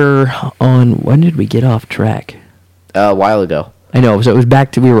we were on. When did we get off track? A while ago. I know. So it was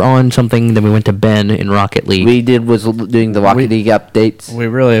back to we were on something. Then we went to Ben in Rocket League. Was doing the Rocket League updates. We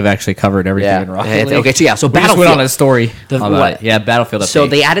really have actually covered everything Yeah. in Rocket League. Okay. So yeah. So We just Battlefield. went on a story. The- about what? it. Yeah, Battlefield. So update.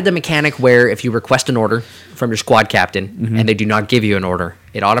 they added the mechanic where if you request an order from your squad captain and they do not give you an order,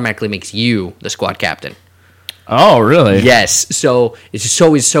 it automatically makes you the squad captain. Oh, really? Yes. So it's just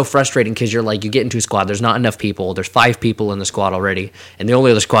always so frustrating because you're like, you get into a squad, there's not enough people. There's 5 people in the squad already. And the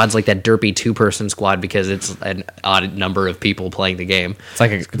only other squad's like that derpy 2-person squad because it's an odd number of people playing the game.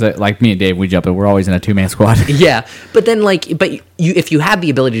 It's like me and Dave. We jump in. We're always in a 2-man squad. Yeah. But then, if you had the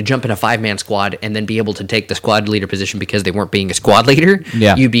ability to jump in a 5-man squad and then be able to take the squad leader position because they weren't being a squad leader,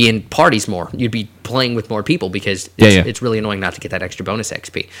 Yeah. you'd be in parties more. You'd be playing with more people because it's really annoying not to get that extra bonus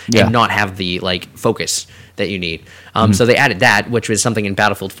XP Yeah. and not have the focus that you need. So they added that, which was something in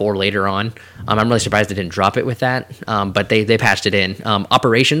Battlefield 4 later on. I'm really surprised they didn't drop it with that, but they patched it in.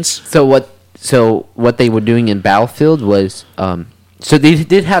 Operations. So what they were doing in Battlefield was so they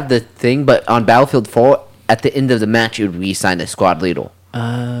did have the thing, but on Battlefield 4 at the end of the match you would reassign a squad leader.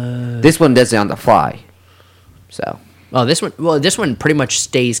 This one does it on the fly. So Oh, this one pretty much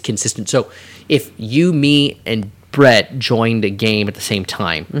stays consistent. So if you, me, and Brett joined a game at the same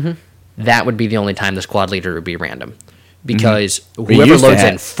time, that would be the only time the squad leader would be random. Because whoever used to loads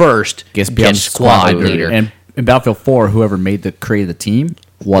in have- first gets squad leader. And in Battlefield 4, whoever created the team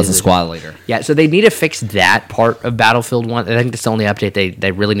was a squad leader. Yeah, so they need to fix that part of Battlefield 1. I think that's the only update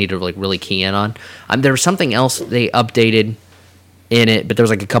they really need to really key in on. There was something else they updated in it, but there's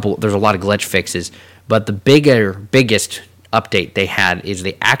a lot of glitch fixes. But the biggest update they had is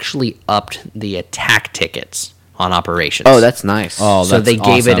they actually upped the attack tickets on operations. oh, that's nice. Oh, so that's they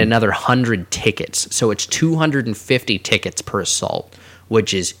gave it awesome. another 100 tickets. So it's 250 tickets per assault,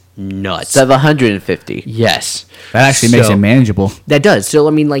 which is nuts. So 150. Yes. That actually makes So- it manageable. That does. So,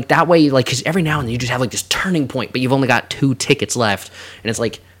 I mean, that way, because every now and then you just have, this turning point, but you've only got 2 tickets left. And it's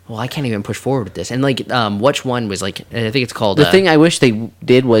like, well, I can't even push forward with this. And, which one was, I think it's called... The thing I wish they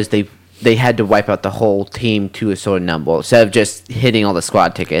did was they had to wipe out the whole team to a certain number instead of just hitting all the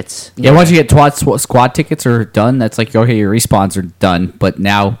squad tickets. Yeah, once you get squad tickets are done, that's like, okay, your respawns are done. But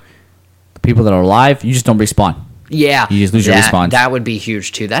now, the people that are alive, you just don't respawn. Yeah. You just lose your respawns. That would be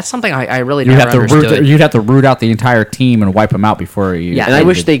huge, too. That's something I really You'd never understood. you'd have to root out the entire team and wipe them out before you. Yeah, And I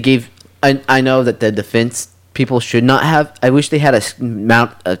wish they gave. I know that the defense people should not have. I wish they had a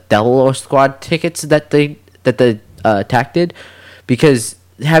amount of double or squad tickets that the attack did, because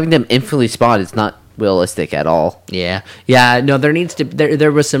having them infinitely spawn is not realistic at all. Yeah. No, there needs to...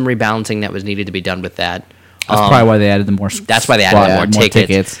 There was some rebalancing that was needed to be done with that. That's probably why they added the more. That's why they squad- added more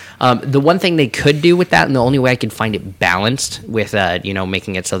tickets. tickets. The one thing they could do with that, and the only way I could find it balanced with,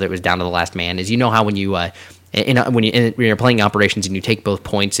 making it so that it was down to the last man, is how when you when you're playing operations and you take both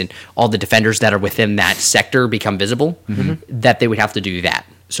points and all the defenders that are within that sector become visible, that they would have to do that.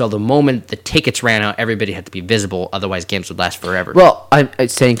 So the moment the tickets ran out, everybody had to be visible. Otherwise, games would last forever. Well, I'm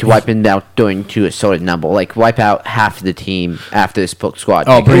saying to wipe them out doing to a certain number, like wipe out half of the team after this book squad.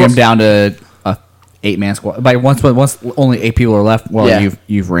 Oh, bring Because- them down to a 8-man squad. But once only 8 people are left, well, Yeah.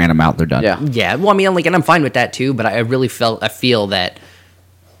 you've ran them out. They're done. Yeah. Yeah, well, I mean, and I'm fine with that too. But I feel that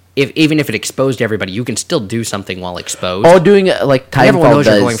even if it exposed everybody, you can still do something while exposed. Or doing like Titanfall Everyone knows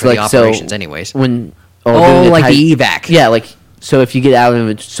does. you're going for the operations anyways. When Oh, doing a like the evac. Yeah, so if you get out in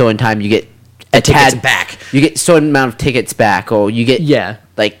a certain time, you get a tickets tad back. You get certain amount of tickets back, or you get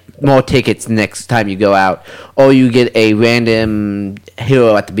more tickets next time you go out, or you get a random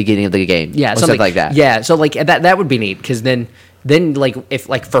hero at the beginning of the game. Yeah, or something like that. Yeah, so that would be neat because then if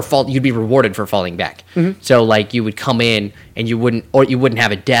for fall you'd be rewarded for falling back. So you would come in and you wouldn't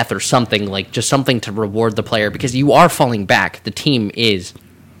have a death or something, just something to reward the player because you are falling back. The team is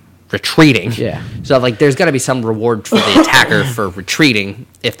retreating. Yeah. So there's got to be some reward for the attacker for retreating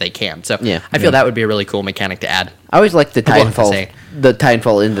if they can. So Yeah. I feel that would be a really cool mechanic to add. I always like the We'll have to Titanfall. say. the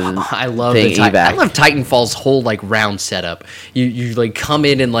Titanfall into the I love thing, I evac. love Titanfall's whole like round setup. You like come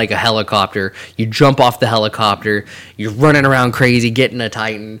in like a helicopter, you jump off the helicopter, you're running around crazy, getting a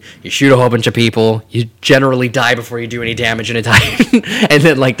Titan, you shoot a whole bunch of people, you generally die before you do any damage in a Titan, and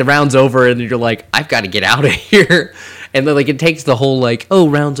then like the round's over and you're like, I've got to get out of here. And then like it takes the whole like, oh,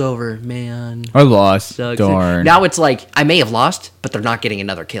 round's over, man. I lost. Sucks. Darn. Now it's like I may have lost, but they're not getting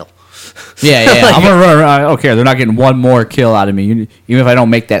another kill. Yeah. Like- I'm gonna run around. I don't care. They're not getting one more kill out of me. Even if I don't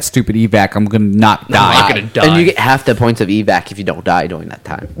make that stupid evac, I'm gonna not No, I'm die. not gonna die. And you get half the points of evac if you don't die during that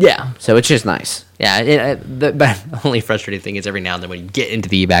time. Yeah. So it's just nice. Yeah, the only frustrating thing is every now and then when you get into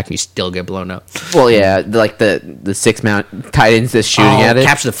the evac, you still get blown up. Well, yeah, like the 6 mount Titans that's shooting at it.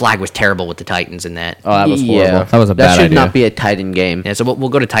 Capture the Flag was terrible with the Titans in that. Oh, that was horrible. Yeah, That was a that bad should idea. not be a Titan game. Yeah, so we'll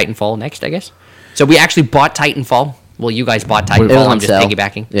go to Titanfall next, I guess. So we actually bought Titanfall. Well, you guys bought It was Titanfall. on I'm just sale.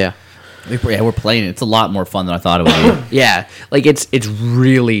 piggybacking. Yeah. Yeah, we're playing it. It's a lot more fun than I thought it would be. Yeah, like it's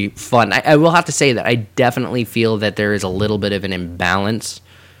really fun. I will have to say that I definitely feel that there is a little bit of an imbalance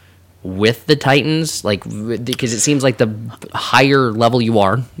with the Titans, like because it seems like the higher level you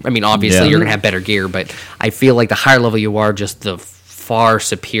are. I mean, obviously Yeah. you're gonna have better gear, but I feel like the higher level you are, just the far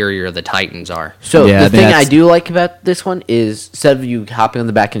superior the Titans are. So Yeah, I the think thing I that's- do like about this one is instead of you hopping on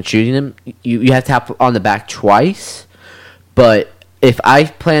the back and shooting them, you have to hop on the back twice. But if I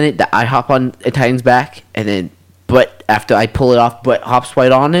plan it that I hop on a Titan's back and then, but after I pull it off, but hops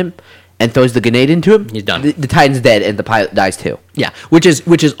right on him and throws the grenade into him, He's done. The Titan's dead and the pilot dies too. Yeah, which is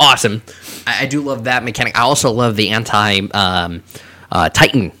awesome. I do love that mechanic. I also love the anti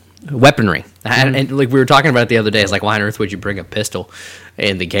Titan weaponry. And like we were talking about it the other day, it's like, why on earth would you bring a pistol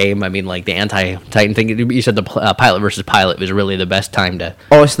in the game? I mean, like the anti Titan thing. You said the pilot versus pilot was really the best time to.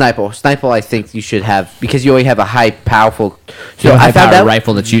 Or a sniper. Sniper, I think you should have because you already have a high, powerful. So So a I found high-powered out.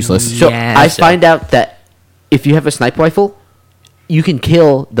 rifle that's useless. So Yeah, I so- find out that if you have a sniper rifle, you can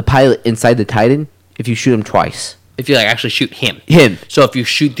kill the pilot inside the Titan if you shoot him twice. If you like actually shoot him. Him. So if you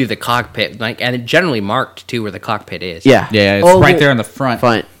shoot through the cockpit, like, and it generally marked too where the cockpit is. Yeah. Yeah, it's Oh, right well, there in the front.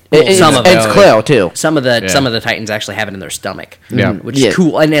 Front. Well, It's, some of it's it. clear too. Some of the Yeah. Titans actually have it in their stomach. Yeah. Which Yeah. is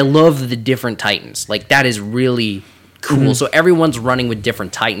cool. And I love the different Titans. Like that is really cool. Mm-hmm. So everyone's running with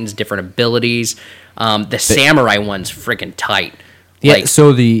different Titans, different abilities. The samurai one's freaking tight. Yeah, Like,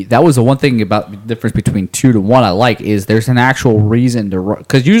 so that was the one thing about the difference between 2 to 1 I like is there's an actual reason to run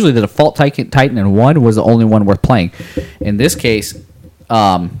because usually the default Titan in 1 was the only one worth playing. In this case,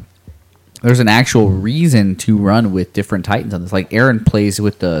 there's an actual reason to run with different Titans on this. Like Aaron plays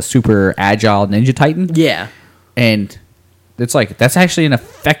with the super agile Ninja Titan, yeah. and it's like that's actually an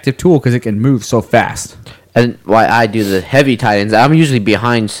effective tool because it can move so fast. And why I do the heavy Titans, I'm usually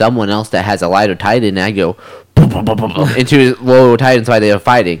behind someone else that has a lighter Titan, and I go boom, boom, boom, boom, boom, into lower Titans while they are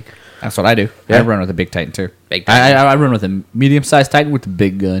fighting. That's what I do. Yeah. I run with a big Titan too. Big I Titan. run with a medium-sized Titan with the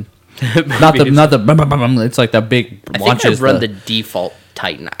big gun. not the bum, bum, bum, it's like the big I think launches. I've run the default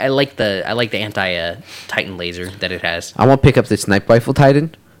Titan. I like the anti Titan laser that it has. I want to pick up the sniper rifle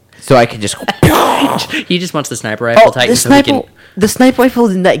Titan, so I can just. He just wants the sniper rifle Oh, Titan the so he sniper! can. The sniper rifle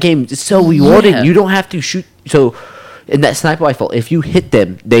in that game is so rewarding. Yeah. You don't have to shoot. So, in that sniper rifle, if you hit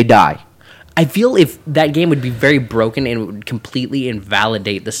them, they die. I feel if that game would be very broken and it would completely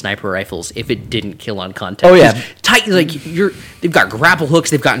invalidate the sniper rifles if it didn't kill on contact. Oh, yeah. 'Cause Titans, like they've got grapple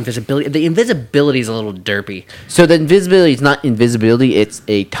hooks, they've got invisibility. The invisibility is a little derpy. So the invisibility is not invisibility; it's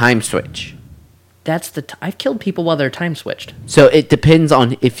a time switch. That's I've killed people while they're time switched. So it depends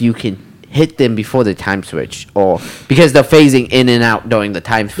on if you can hit them before the time switch, or because they're phasing in and out during the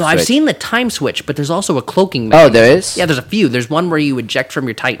time switch. No, I've seen the time switch, but there's also a cloaking. Oh, mechanism. there is? Yeah, there's a few. There's one where you eject from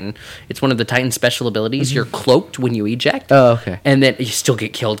your Titan. It's one of the Titan special abilities. You're cloaked when you eject. Oh, okay. And then you still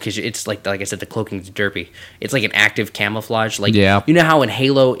get killed because it's like I said, the cloaking's derpy. It's like an active camouflage. Like, Yeah. you know how in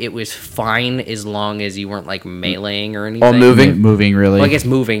Halo it was fine as long as you weren't like meleeing or anything. Or moving. moving really. Well, I guess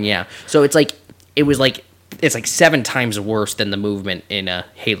moving, yeah. So it's like it's like 7 times worse than the movement in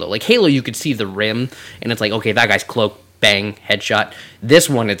Halo. Like Halo, you could see the rim, and it's like, okay, that guy's cloaked, bang, headshot. This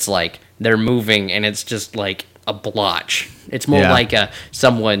one, it's like they're moving, and it's just like a blotch. It's more Yeah. like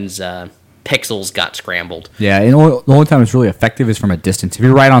someone's pixels got scrambled. Yeah, and the only time it's really effective is from a distance. If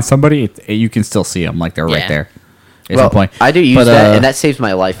you're right on somebody, you can still see them like they're Yeah. right there. There's Well, no point. I do use But, that, and that saves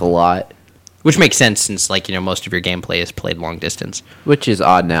my life a lot, Which makes sense since, like, most of your gameplay is played long distance. which is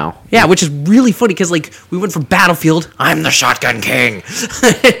odd now. Yeah, which is really funny because, like, we went from Battlefield, I'm the shotgun king,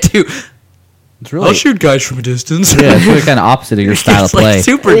 to it's really shoot guys from a distance. yeah, it's really kind of opposite of your style It's, of play. like,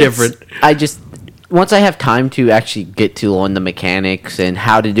 super It's- different. I just once I have time to actually get to learn the mechanics and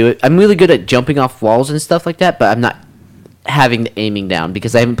how to do it, I'm really good at jumping off walls and stuff like that. But I'm not having the aiming down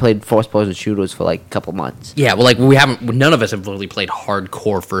because I haven't played first-person shooters for like a couple months. Yeah, well, like none of us have really played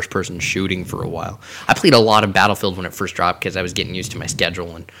hardcore first-person shooting for a while. I played a lot of Battlefield when it first dropped because I was getting used to my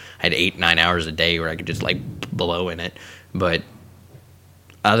schedule and I had 8-9 hours a day where I could just like blow in it. But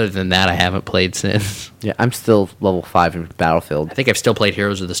other than that, I haven't played since. Yeah, I'm still level 5 in Battlefield. I think I've still played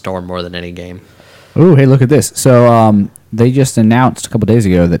Heroes of the Storm more than any game. Ooh, hey, look at this. So they just announced a couple days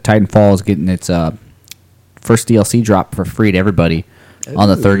ago that Titanfall is getting its first DLC drop for free to everybody on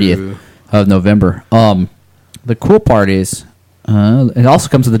the 30th of November. The cool part is it also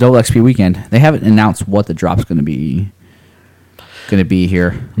comes with the Double XP weekend. They haven't announced what the drop's going to be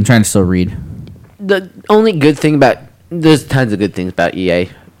here. I'm trying to still read. The only good thing about there's tons of good things about EA.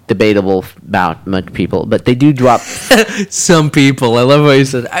 Debatable about much people, but they do drop. Some people, I love what you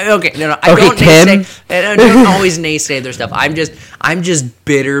said. I Okay, don't Tim. I don't always naysay their stuff. I'm just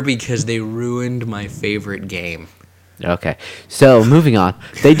bitter because they ruined my favorite game. Okay, so moving on.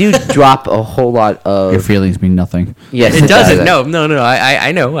 They do drop a whole lot of. Your feelings mean nothing. Yes, It doesn't. does. No.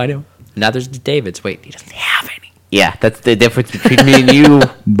 I know. Now there's David's. Wait, he doesn't have any. Yeah, that's the difference between me and you.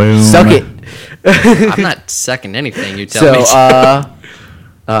 Boom. Suck it. I'm not sucking anything you tell me.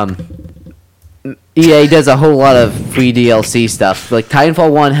 EA does a whole lot of free DLC stuff. Like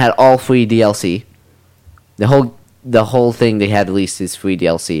Titanfall 1 had all free DLC. The whole thing they had released is free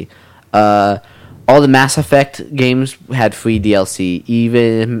DLC. All the Mass Effect games had free DLC.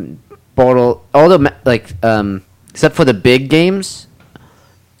 Even Portal, except for the big games,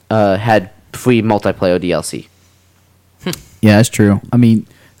 had free multiplayer DLC. Yeah, that's true. I mean,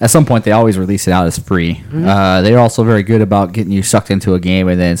 at some point, they always release it out as free. Mm-hmm. They're also very good about getting you sucked into a game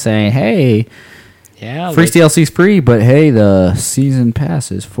and then saying, hey, Yeah, free DLC is free, but hey, the season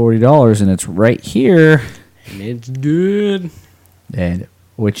pass is $40 and it's right here. and it's good. And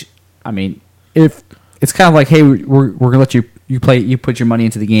which, I mean, if it's kind of like, hey, we're gonna let you put your money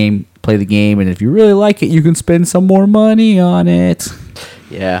into the game, play the game, and if you really like it, you can spend some more money on it.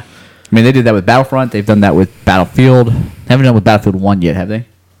 Yeah. I mean, they did that with Battlefront. They've done that with Battlefield. They haven't done it with Battlefield 1 yet, have they?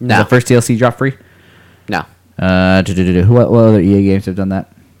 No. Has the first DLC drop free? No. What other EA games have done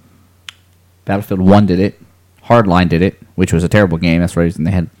that? Battlefield 1 did it. Hardline did it, which was a terrible game. That's the reason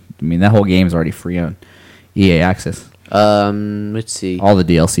they had. I mean, that whole game is already free on EA Access. Let's see. All the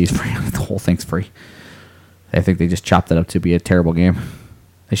DLC is free. The whole thing's free. I think they just chopped it up to be a terrible game.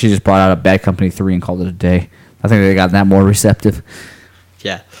 They should just brought out a Bad Company 3 and called it a day. I think they got that more receptive.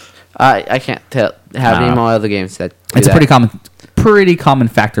 Yeah. I can't have any more other games that. It's a pretty common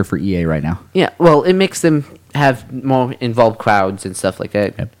factor for EA right now. Yeah, well, it makes them have more involved crowds and stuff like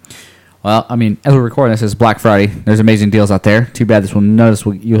that. Yep. Well, I mean, as we're recording this, it's Black Friday. There's amazing deals out there. Too bad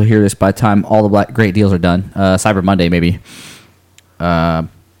you'll hear this by the time all the great deals are done. Cyber Monday, maybe. So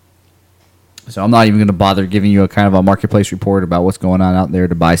I'm not even going to bother giving you a kind of a marketplace report about what's going on out there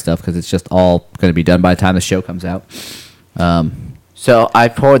to buy stuff because it's just all going to be done by the time the show comes out. So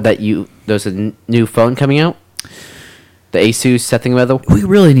I've heard that there's a new phone coming out. The Asus something or other. We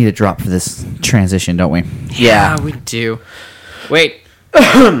really need a drop for this transition, don't we? Yeah. we do. Wait.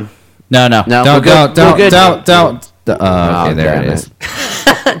 No. No, Don't. we're good. Okay, there it is.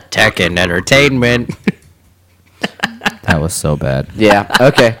 Tech and entertainment. That was so bad. Yeah.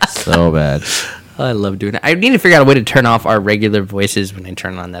 Okay. So bad. I love doing it. I need to figure out a way to turn off our regular voices when I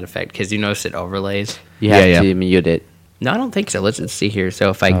turn on that effect because you notice it overlays. You have Yeah. to mute it. No, I don't think so. Let's just see here.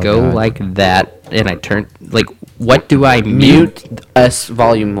 So if I go God. like that and I turn what do I mute? Mute us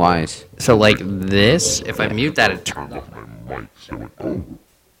volume wise. So like this. If I mute that, it turns off.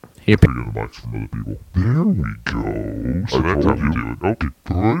 Hear the mics from other people. There we go. So that's how we do it. Okay,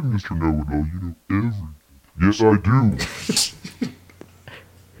 fine, Mr. Know-it-all. You know everything. Yes, I do.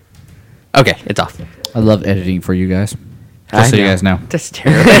 Okay, it's off. I love editing for you guys. I Just so you know. guys know. That's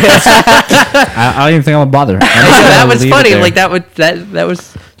terrible. I don't even think I'm gonna bother. that was funny. Like that was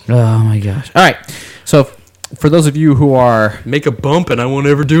Oh my gosh! All right. So, for those of you who are make a bump and I won't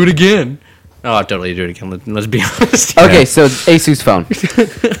ever do it again. Oh, I'll totally do it again. Let's be honest. Okay, so Asus phone.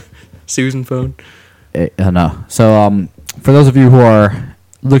 Susan phone. no. So, for those of you who are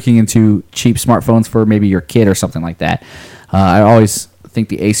looking into cheap smartphones for maybe your kid or something like that, I always think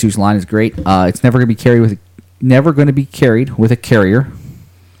the Asus line is great. It's never going to be carried with a carrier.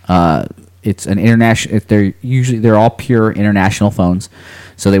 It's an international. They're all pure international phones,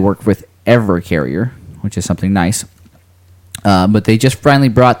 so they work with every carrier, which is something nice. But they just finally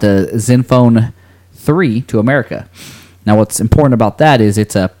brought the ZenFone 3 to America. Now, what's important about that is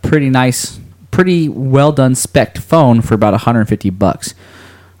it's a pretty nice, pretty well done spec'd phone for about $150.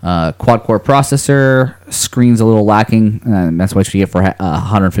 Quad-core processor, screen's a little lacking, and that's what you get for a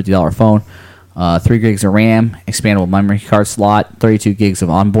 $150 phone. 3 gigs of RAM, expandable memory card slot, 32 gigs of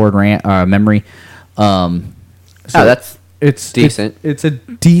onboard RAM memory. So that's it's decent. It's a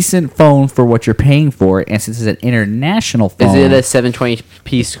decent phone for what you're paying for, and since it's an international phone, Is it a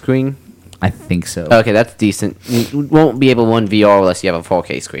 720p screen? I think so. Okay, that's decent. You won't be able to run VR unless you have a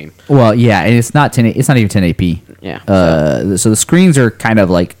 4K screen. Well, yeah, and it's not 10. It's not even 1080p. Yeah. So the screens are kind of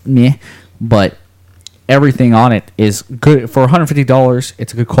like meh, but everything on it is good for $150.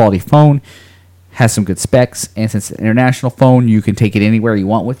 It's a good quality phone, has some good specs, and since it's an international phone, you can take it anywhere you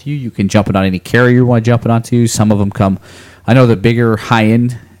want with you. You can jump it on any carrier you want to jump it onto. Some of them come. I know the bigger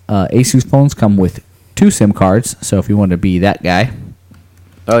high-end Asus phones come with 2 SIM cards. So if you want to be that guy,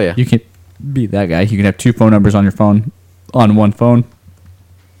 Oh yeah. you can be that guy. You can have 2 phone numbers on your phone on one phone,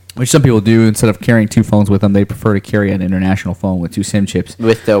 which some people do. Instead of carrying 2 phones with them, they prefer to carry an international phone with 2 SIM chips.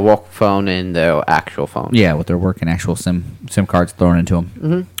 With the work phone and the actual phone. Yeah, with their work and actual SIM cards thrown into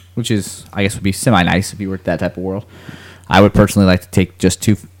them, which is, I guess, would be semi nice if you were that type of world. I would personally like to take just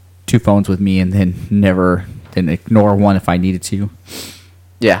two phones with me and then ignore one if I needed to.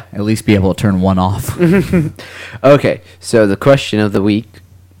 Yeah. At least be able to turn one off. Okay, so the question of the week.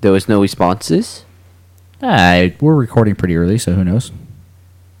 There was no responses. We're recording pretty early, so who knows?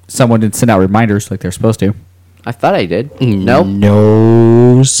 Someone didn't send out reminders like they're supposed to. I thought I did. Nope.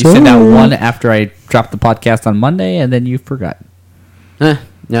 No. You sent out one after I dropped the podcast on Monday, and then you forgot.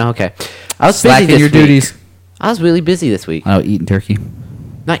 No, okay. I was busy Slacking this your week. duties. I was really busy this week. Oh, eating turkey.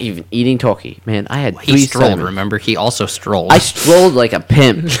 Not even eating turkey. Man, I had He 3 strolled, cinnamon. remember? He also strolled. I strolled like a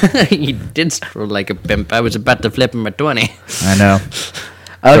pimp. He did stroll like a pimp. I was about to flip him a 20. I know.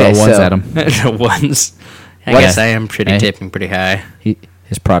 Okay, Throw ones so at him. Once. I What? guess I am pretty Hey. tipping pretty high.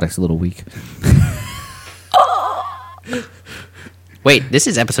 His product's a little weak. Wait, this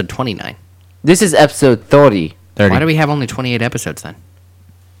is episode 29. this is episode 30. 30. Why do we have only 28 episodes then?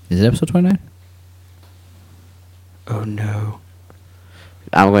 Is it episode 29? Oh no.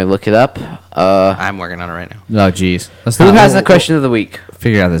 I'm going to look it up. I'm working on it right now. Oh, jeez. Who has the question of the week?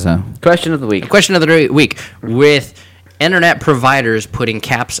 Figure out this out. Question of the week. Question of the week. With internet providers putting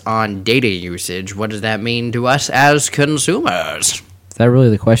caps on data usage, what does that mean to us as consumers? Is that really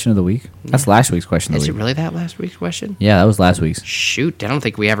the question of the week? That's last week's question of Is the it week. really that last week's question? Yeah, that was last week's. Shoot, I don't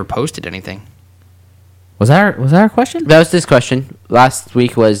think we ever posted anything. Was that our question? That was this question. Last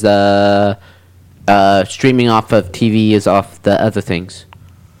week was streaming off of TV is off the other things.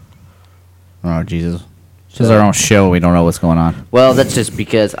 Oh, Jesus. This is our own show. We don't know what's going on. Well, that's just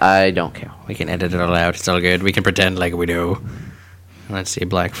because I don't care. We can edit it all out. It's all good. We can pretend like we do. Let's see,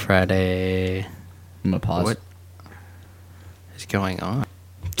 Black Friday. I'm going to pause. What is going on?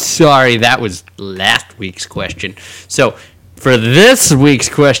 Sorry, that was last week's question. So, for this week's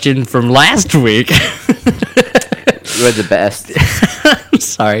question from last week, You're the best.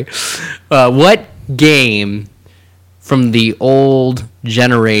 sorry, what game from the old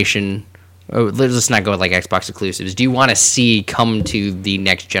generation? Oh, let's not go with like Xbox exclusives. Do you want to see come to the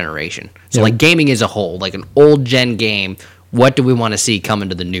next generation? So, Yeah. like gaming as a whole, like an old gen game. What do we want to see come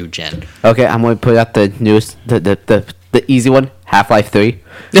into the new gen? Okay, I'm going to put out the newest, the easy one, Half-Life 3.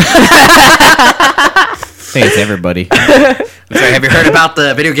 I think it's everybody. Sorry, have you heard about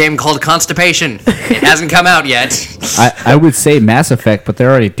the video game called Constipation? It hasn't come out yet. I would say Mass Effect, but they're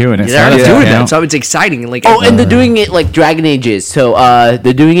already doing it. They're so already I don't doing know. that, so it's exciting. Like, Oh, and they're doing it like Dragon Ages. So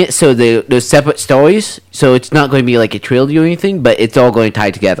they're doing it so there's separate stories. So it's not going to be like a trilogy or anything, but it's all going to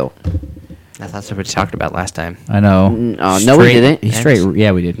tie together. that's what we talked about last time. I know. No, we didn't. He's straight.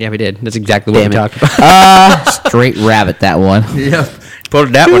 Yeah, we did. Yeah, we did. That's exactly what Damn we it. talked about. Straight rabbit, that one. Yeah, pulled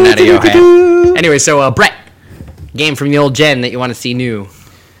that one out of your hat. Anyway, so Brett, game from the old gen that you want to see new.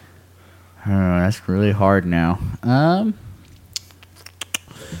 Oh, that's really hard now.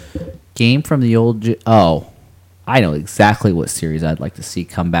 Game from the old... I know exactly what series I'd like to see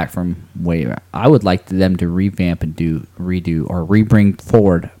come back from way back. I would like them to revamp and redo or rebring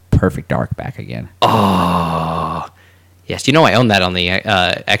forward Perfect Dark back again. Yes, you know I own that on the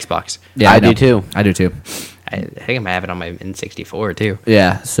Xbox. Yeah, I know. do too. I do too. I think I might have it on my N64 too.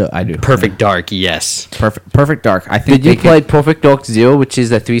 Yeah, so I do. Perfect Dark, yes. Perfect Dark. I think Did you they play Perfect Dark Zero, which is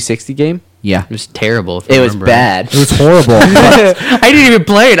a 360 game? Yeah. It was terrible. if I It was remember bad. It was horrible. right. I didn't even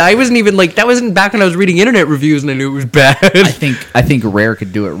play it. I wasn't even like that. Wasn't back when I was reading internet reviews and I knew it was bad. I think Rare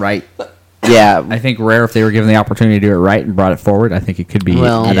could do it right. Yeah, I think Rare, if they were given the opportunity to do it right and brought it forward, I think it could be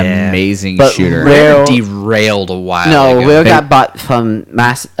Well, an yeah. amazing But shooter. Rare- derailed a while no, ago. Rare They- got bought from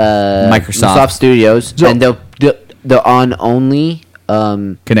Microsoft Studios, So- and they're on only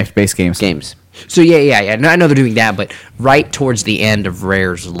Connect-based games. games. So yeah. No, I know they're doing that, but right towards the end of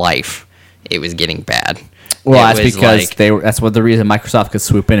Rare's life, it was getting bad. Well, It that's was because like- that's what the reason Microsoft could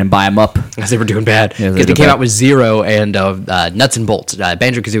swoop in and buy them up. because they were doing bad. Yeah, they Because they did came bad. out with Zero and Nuts and Bolts,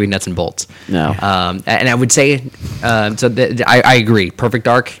 Banjo-Kazooie Nuts and Bolts. No. And I would say, I agree. Perfect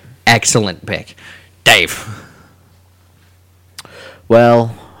Dark, excellent pick. Dave.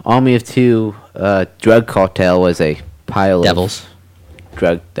 Well, Army of Two, Drug Cartel was a pile Devils. of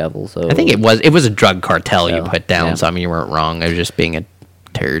drug devils. So. I think it was a drug cartel you So, put down, yeah. so I mean you weren't wrong. I was just being a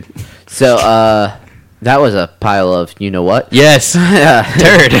turd. So. That was a pile of you know what. Yes,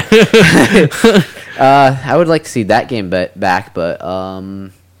 turd. I would like to see that game back, but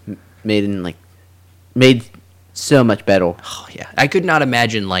made so much better. Oh, yeah, I could not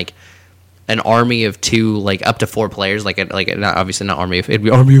imagine like an army of two, like up to 4 players, not obviously not army of, it'd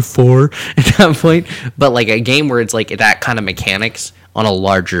be army of 4 at that point, but like a game where it's like that kind of mechanics on a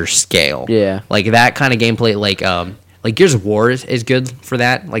larger scale. Yeah. like that kind of gameplay, like Gears of War is good for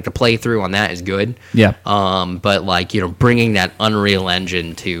that. Like the playthrough on that is good. Yeah. But like bringing that Unreal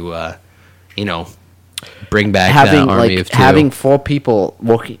Engine to, bring back Having Army like of Two. having 4 people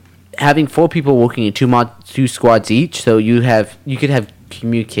working in two squads each, so you could have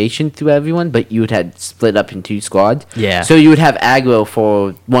communication through everyone, but you would have split up in 2 squads. Yeah. So you would have aggro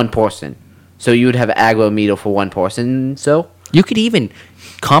for 1 person. So you would have aggro meter for 1 person. So You could even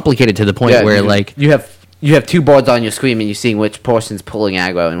complicate it to the point where like you have 2 boards on your screen and you're seeing which person's pulling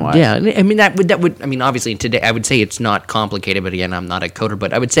aggro and why. yeah, I mean that would I mean obviously today I would say it's not complicated, but again I'm not a coder,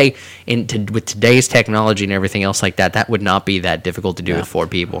 but I would say with today's technology and everything else like that would not be that difficult to do with 4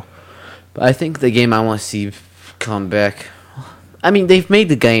 people. But I think the game I want to see come back. I mean, they've made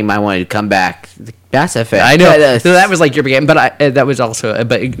the game I wanted to come back. Mass Effect. I know. Yeah, So that was like your game, but that was also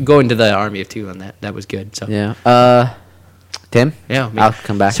but going to the Army of Two on that was good. So yeah. Tim? yeah, me. I'll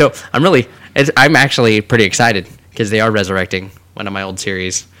come back. So I'm actually pretty excited because they are resurrecting one of my old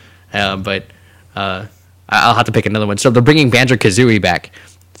series, but I'll have to pick another one. So they're bringing Banjo-Kazooie back.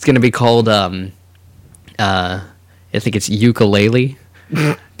 It's going to be called I think it's Ukulele.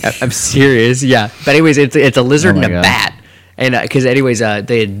 I'm serious, yeah. But anyways, it's a lizard Oh my and a God. bat, and because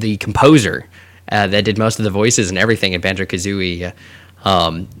the composer that did most of the voices and everything in Banjo-Kazooie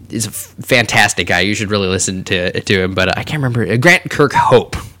is a fantastic guy. You should really listen to him. But I can't remember Grant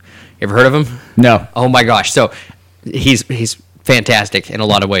Kirkhope. You ever heard of him? No. Oh my gosh! So he's fantastic in a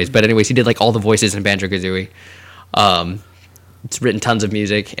lot of ways. But anyways, he did like all the voices in Banjo-Kazooie. It's written tons of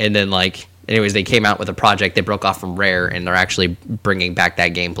music, and then anyways, they came out with a project. They broke off from Rare, and they're actually bringing back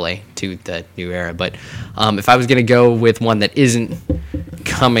that gameplay to the new era. But if I was gonna go with one that isn't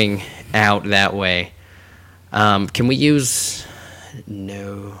coming out that way, can we use?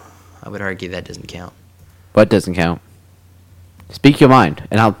 No, I would argue that doesn't count. What doesn't count? Speak your mind,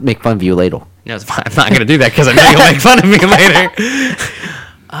 and I'll make fun of you later. No, it's fine. I'm not gonna do that because I know you'll make fun of me later.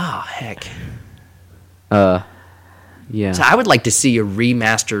 Oh heck! Yeah. So I would like to see a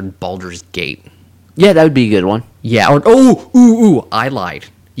remastered Baldur's Gate. Yeah, that would be a good one. Yeah. I lied.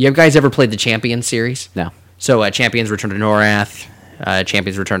 You guys ever played the Champions series? No. So Champions Return to Norath,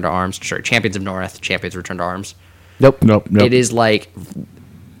 Champions Return to Arms. Sorry, Champions of Norath, Champions Return to Arms. Nope. It is like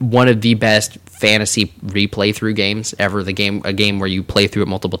one of the best fantasy replay through games ever. A game where you play through it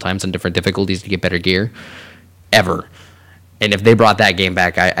multiple times on different difficulties to get better gear, ever. And if they brought that game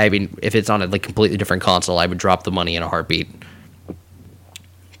back, I mean, if it's on a completely different console, I would drop the money in a heartbeat.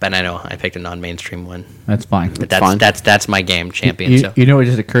 But I know I picked a non-mainstream one. That's fine. But fine. that's my game, Champion. So. You know what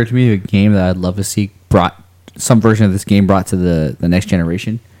just occurred to me? A game that I'd love to see some version of this game brought to the next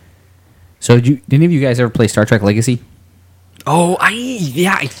generation. So did any of you guys ever play Star Trek Legacy? Oh,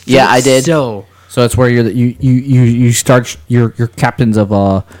 I did. So So it's where you start you're captains of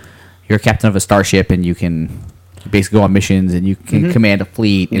you're a captain of a starship, and you can basically go on missions, and you can command a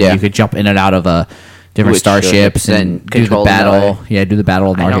fleet, and Yeah. you could jump in and out of different Which starships and do the control them that battle. way. Yeah, do the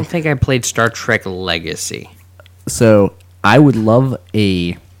battle. I don't think I played Star Trek Legacy. So I would love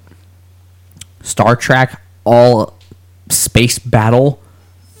a Star Trek all space battle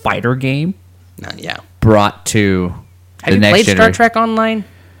fighter game Yeah. brought to Have the you next played Star generation. Trek Online?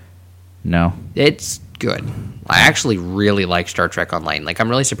 No. It's good. I actually really like Star Trek Online. I'm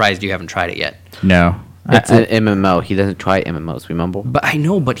really surprised you haven't tried it yet. No. It's an MMO. He doesn't try MMOs, remember? But I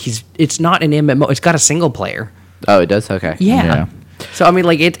know, but it's not an MMO. It's got a single player. Oh, it does? Okay. Yeah. So I mean,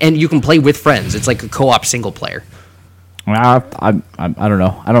 and you can play with friends. It's like a co-op single player. Well, I don't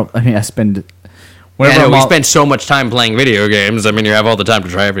know. I spend. Yeah, I know, we spend so much time playing video games. I mean, you have all the time to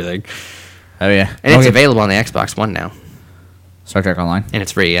try everything. Oh yeah, And it's available on the Xbox One now, Star Trek Online. and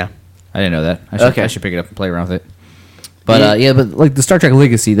it's free. Yeah. I didn't know that. Okay. I should pick it up and play around with it. But but like the Star Trek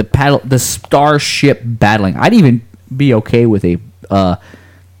Legacy, the starship battling, I'd even be okay with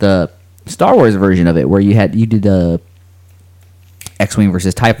the Star Wars version of it, where you did X-wing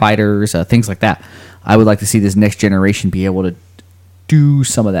versus TIE fighters, things like that. I would like to see this next generation be able to do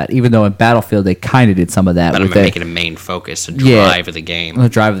some of that, even though in Battlefield they kind of did some of that. But I'm with gonna make it a main focus, a drive of the game. the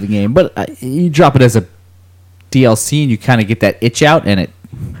drive of the game. But you drop it as a DLC, and you kind of get that itch out, and it.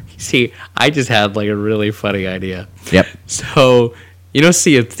 See, I just had like a really funny idea. Yep. So,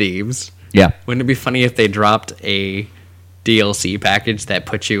 Sea of Thieves. Yeah. Wouldn't it be funny if they dropped a DLC package that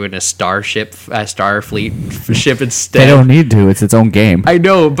puts you in a Starfleet ship instead? They don't need to. It's its own game. I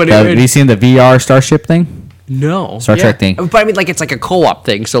know, but Have you seen the VR Starship thing? no Star Trek thing. But I mean, like it's like a co-op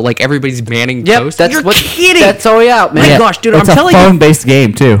thing. So like everybody's manning Yep, posts. that's You're what. kidding? That's all out, man. My gosh, dude, it's I'm telling a you. phone-based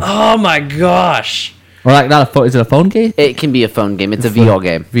game too. Oh my gosh, Or like not a phone? Is it a phone game? It can be a phone game. It's a VR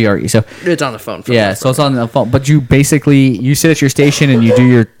game. VR. So it's on the phone. yeah, so it's on the phone. But you basically sit at your station and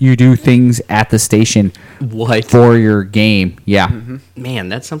you do things at the station What? for your game. Yeah. Man,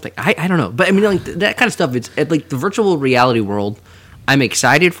 that's something I don't know, but I mean like that kind of stuff. It's like the virtual reality world. I'm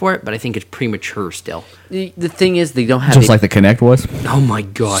excited for it, but I think it's premature still. The thing is, they don't have Just it. like the Kinect was. Oh my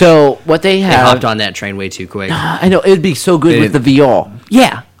gosh! So what they they have, hopped on that train way too quick. I know it'd be so good They with the VR.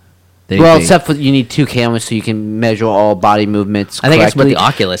 Yeah. They- Well, they- except for you need 2 cameras so you can measure all body movements. I think that's what correctly. the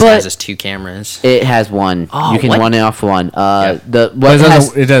Oculus But has is 2 cameras. It has one. Oh, you can what? run it off one. But What it does.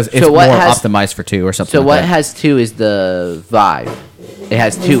 has, It does. It's so more what has, optimized for 2 or something. So like what that. has 2 is the Vive. It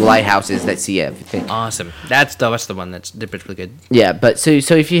has 2 lighthouses that see everything. Awesome. That's the one that's really good. Yeah, but so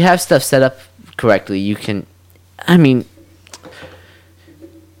if you have stuff set up correctly, you can. I mean,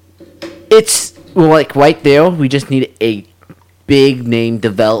 it's like right there. We just need a big name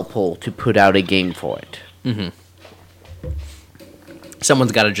developer to put out a game for it.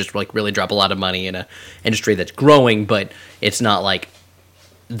 Someone's got to just like really drop a lot of money in a industry that's growing, but it's not like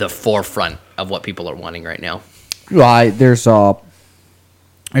the forefront of what people are wanting right now. Well, there's a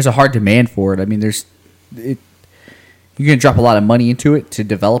hard demand for it. I mean, you're gonna drop a lot of money into it to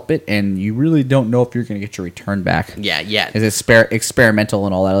develop it, and you really don't know if you're gonna get your return back. Yeah. It's experimental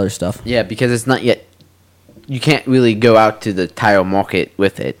and all that other stuff. Yeah, because it's not yet. You can't really go out to the tile market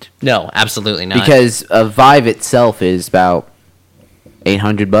with it No, absolutely not. because Vive itself is about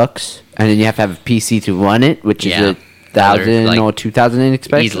 $800, and then you have to have a PC to run it, which Yeah. is $1,000 Like, or $2,000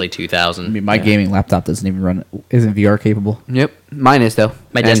 inexpensive. easily 2,000. I mean, my gaming laptop doesn't even run. Isn't VR capable? Yep, mine is though.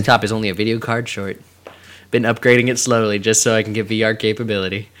 My And- desktop is only a video card short. Been upgrading it slowly just so I can get VR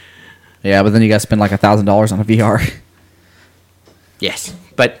capability. Yeah, but then you got to spend like $1,000 on a VR, Yes,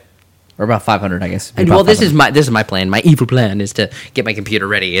 but or about 500, I guess. and, About well, this 500. is my plan. My evil plan is to get my computer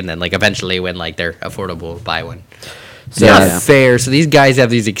ready, and then like eventually, when like they're affordable, buy one. It's Yeah. not fair. So these guys have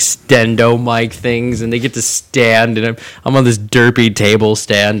these extendo mic things, and they get to stand, and I'm on this derpy table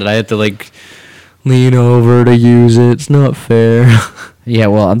stand, and I have to like lean over to use it. It's not fair. Yeah,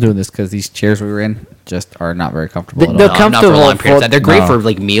 well, I'm doing this because these chairs we were in just are not very comfortable The- at the all. com- Not for a long comfortable period of for- time. They're great No. for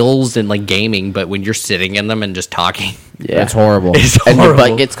like meals and like gaming, but when you're sitting in them and just talking, Yeah, It's horrible. it's and your horrible.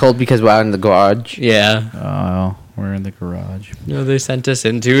 butt gets cold because we're out in the garage. Yeah. Oh, we're in the garage. No, they sent us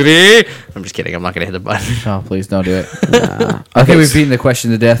into the. I'm just kidding. I'm not gonna hit the button. Oh, please don't do it. Okay, Okay, we've beaten the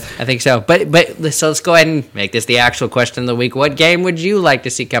question to death. I think so. But so let's go ahead and make this the actual question of the week. What game would you like to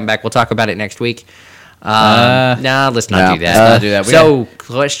see come back? We'll talk about it next week. No, let's not no, do that. let's not do that. We So,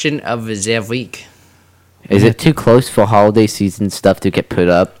 question of the week. Is it too close for holiday season stuff to get put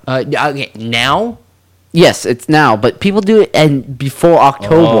up? Okay, now? Yes, it's now, but people do it and before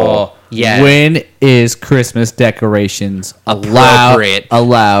October. Yeah. When is Christmas decorations Appropriate.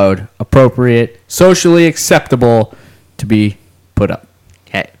 appropriate, socially acceptable to be put up?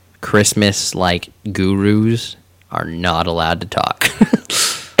 Okay. Christmas, like, gurus are not allowed to talk.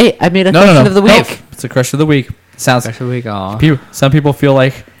 Hey, I made a No, question no. of the week. Nope. It's a question of the week. Sounds. of the week, aw. Some people feel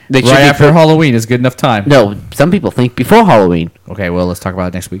like They should right be after put- Halloween is good enough time. No, some people think before Halloween. Okay, well, let's talk about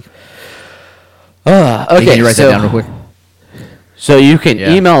it next week. Okay, Can you write so, that down real quick? So you can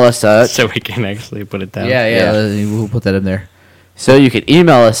Yeah. email us at So we can actually put it down. Yeah, we'll put that in there. so you can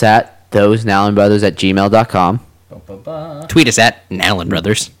email us at thosenowlandbrothers@gmail.com. Tweet us at Nowlin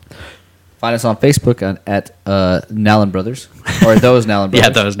Brothers. Find us on Facebook at Nowlin Brothers or those Nowlin Brothers.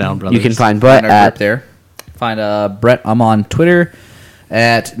 Yeah, those Nowlin Brothers. You can find Find Brett our group at there. Find Brett. I'm on Twitter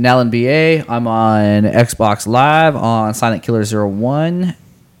at NalanBA. I'm on Xbox Live on Silent Killer 01.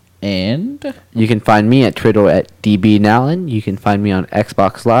 And You can find me at Twitter at DBNowlin. You can find me on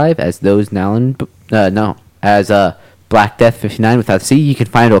Xbox Live as those Nowlin. As Black Death 59 without C. You can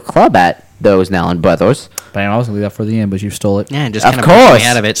find our club at those Nowlin Brothers. bam, I was gonna leave that for the end, but you stole it. Yeah, just Of kind of pushed course. me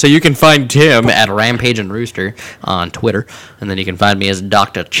out of it. So you can find Tim at Rampage and Rooster on Twitter, and then you can find me as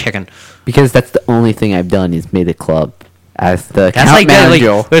Dr. Chicken. Because that's the only thing I've done is made a club as the That's account like that. Like,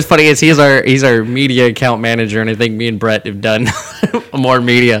 manager. what's funny is he's our media account manager, and I think me and Brett have done more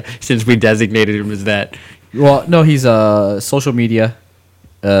media since we designated him as that. Well, no, he's social media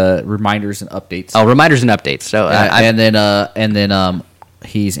reminders and updates. Oh, reminders and updates. So and then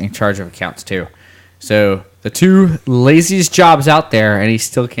he's in charge of accounts too. So the two laziest jobs out there, and he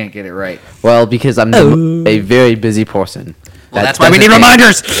still can't get it right. Well, because I'm a very busy person. well, that's why we need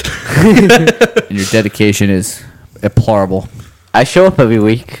reminders. And your dedication is deplorable. I show up every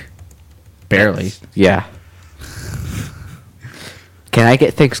week. Barely. Yeah. Can I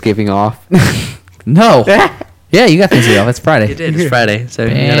get Thanksgiving off? No. Yeah, you got things off. It's Friday. You did. It's Friday, so you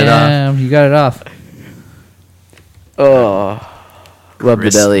got it off. Damn, you got it off. Oh, rub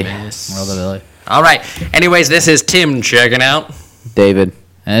the belly. Well, the belly. All right. Anyways, this is Tim checking out. David.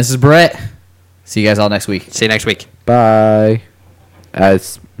 And this is Brett. See you guys all next week. See you next week. Bye.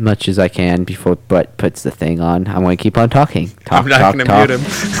 As much as I can before Brett puts the thing on, I'm going to keep on talking. I'm not gonna mute him.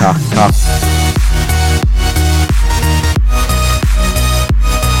 Talk.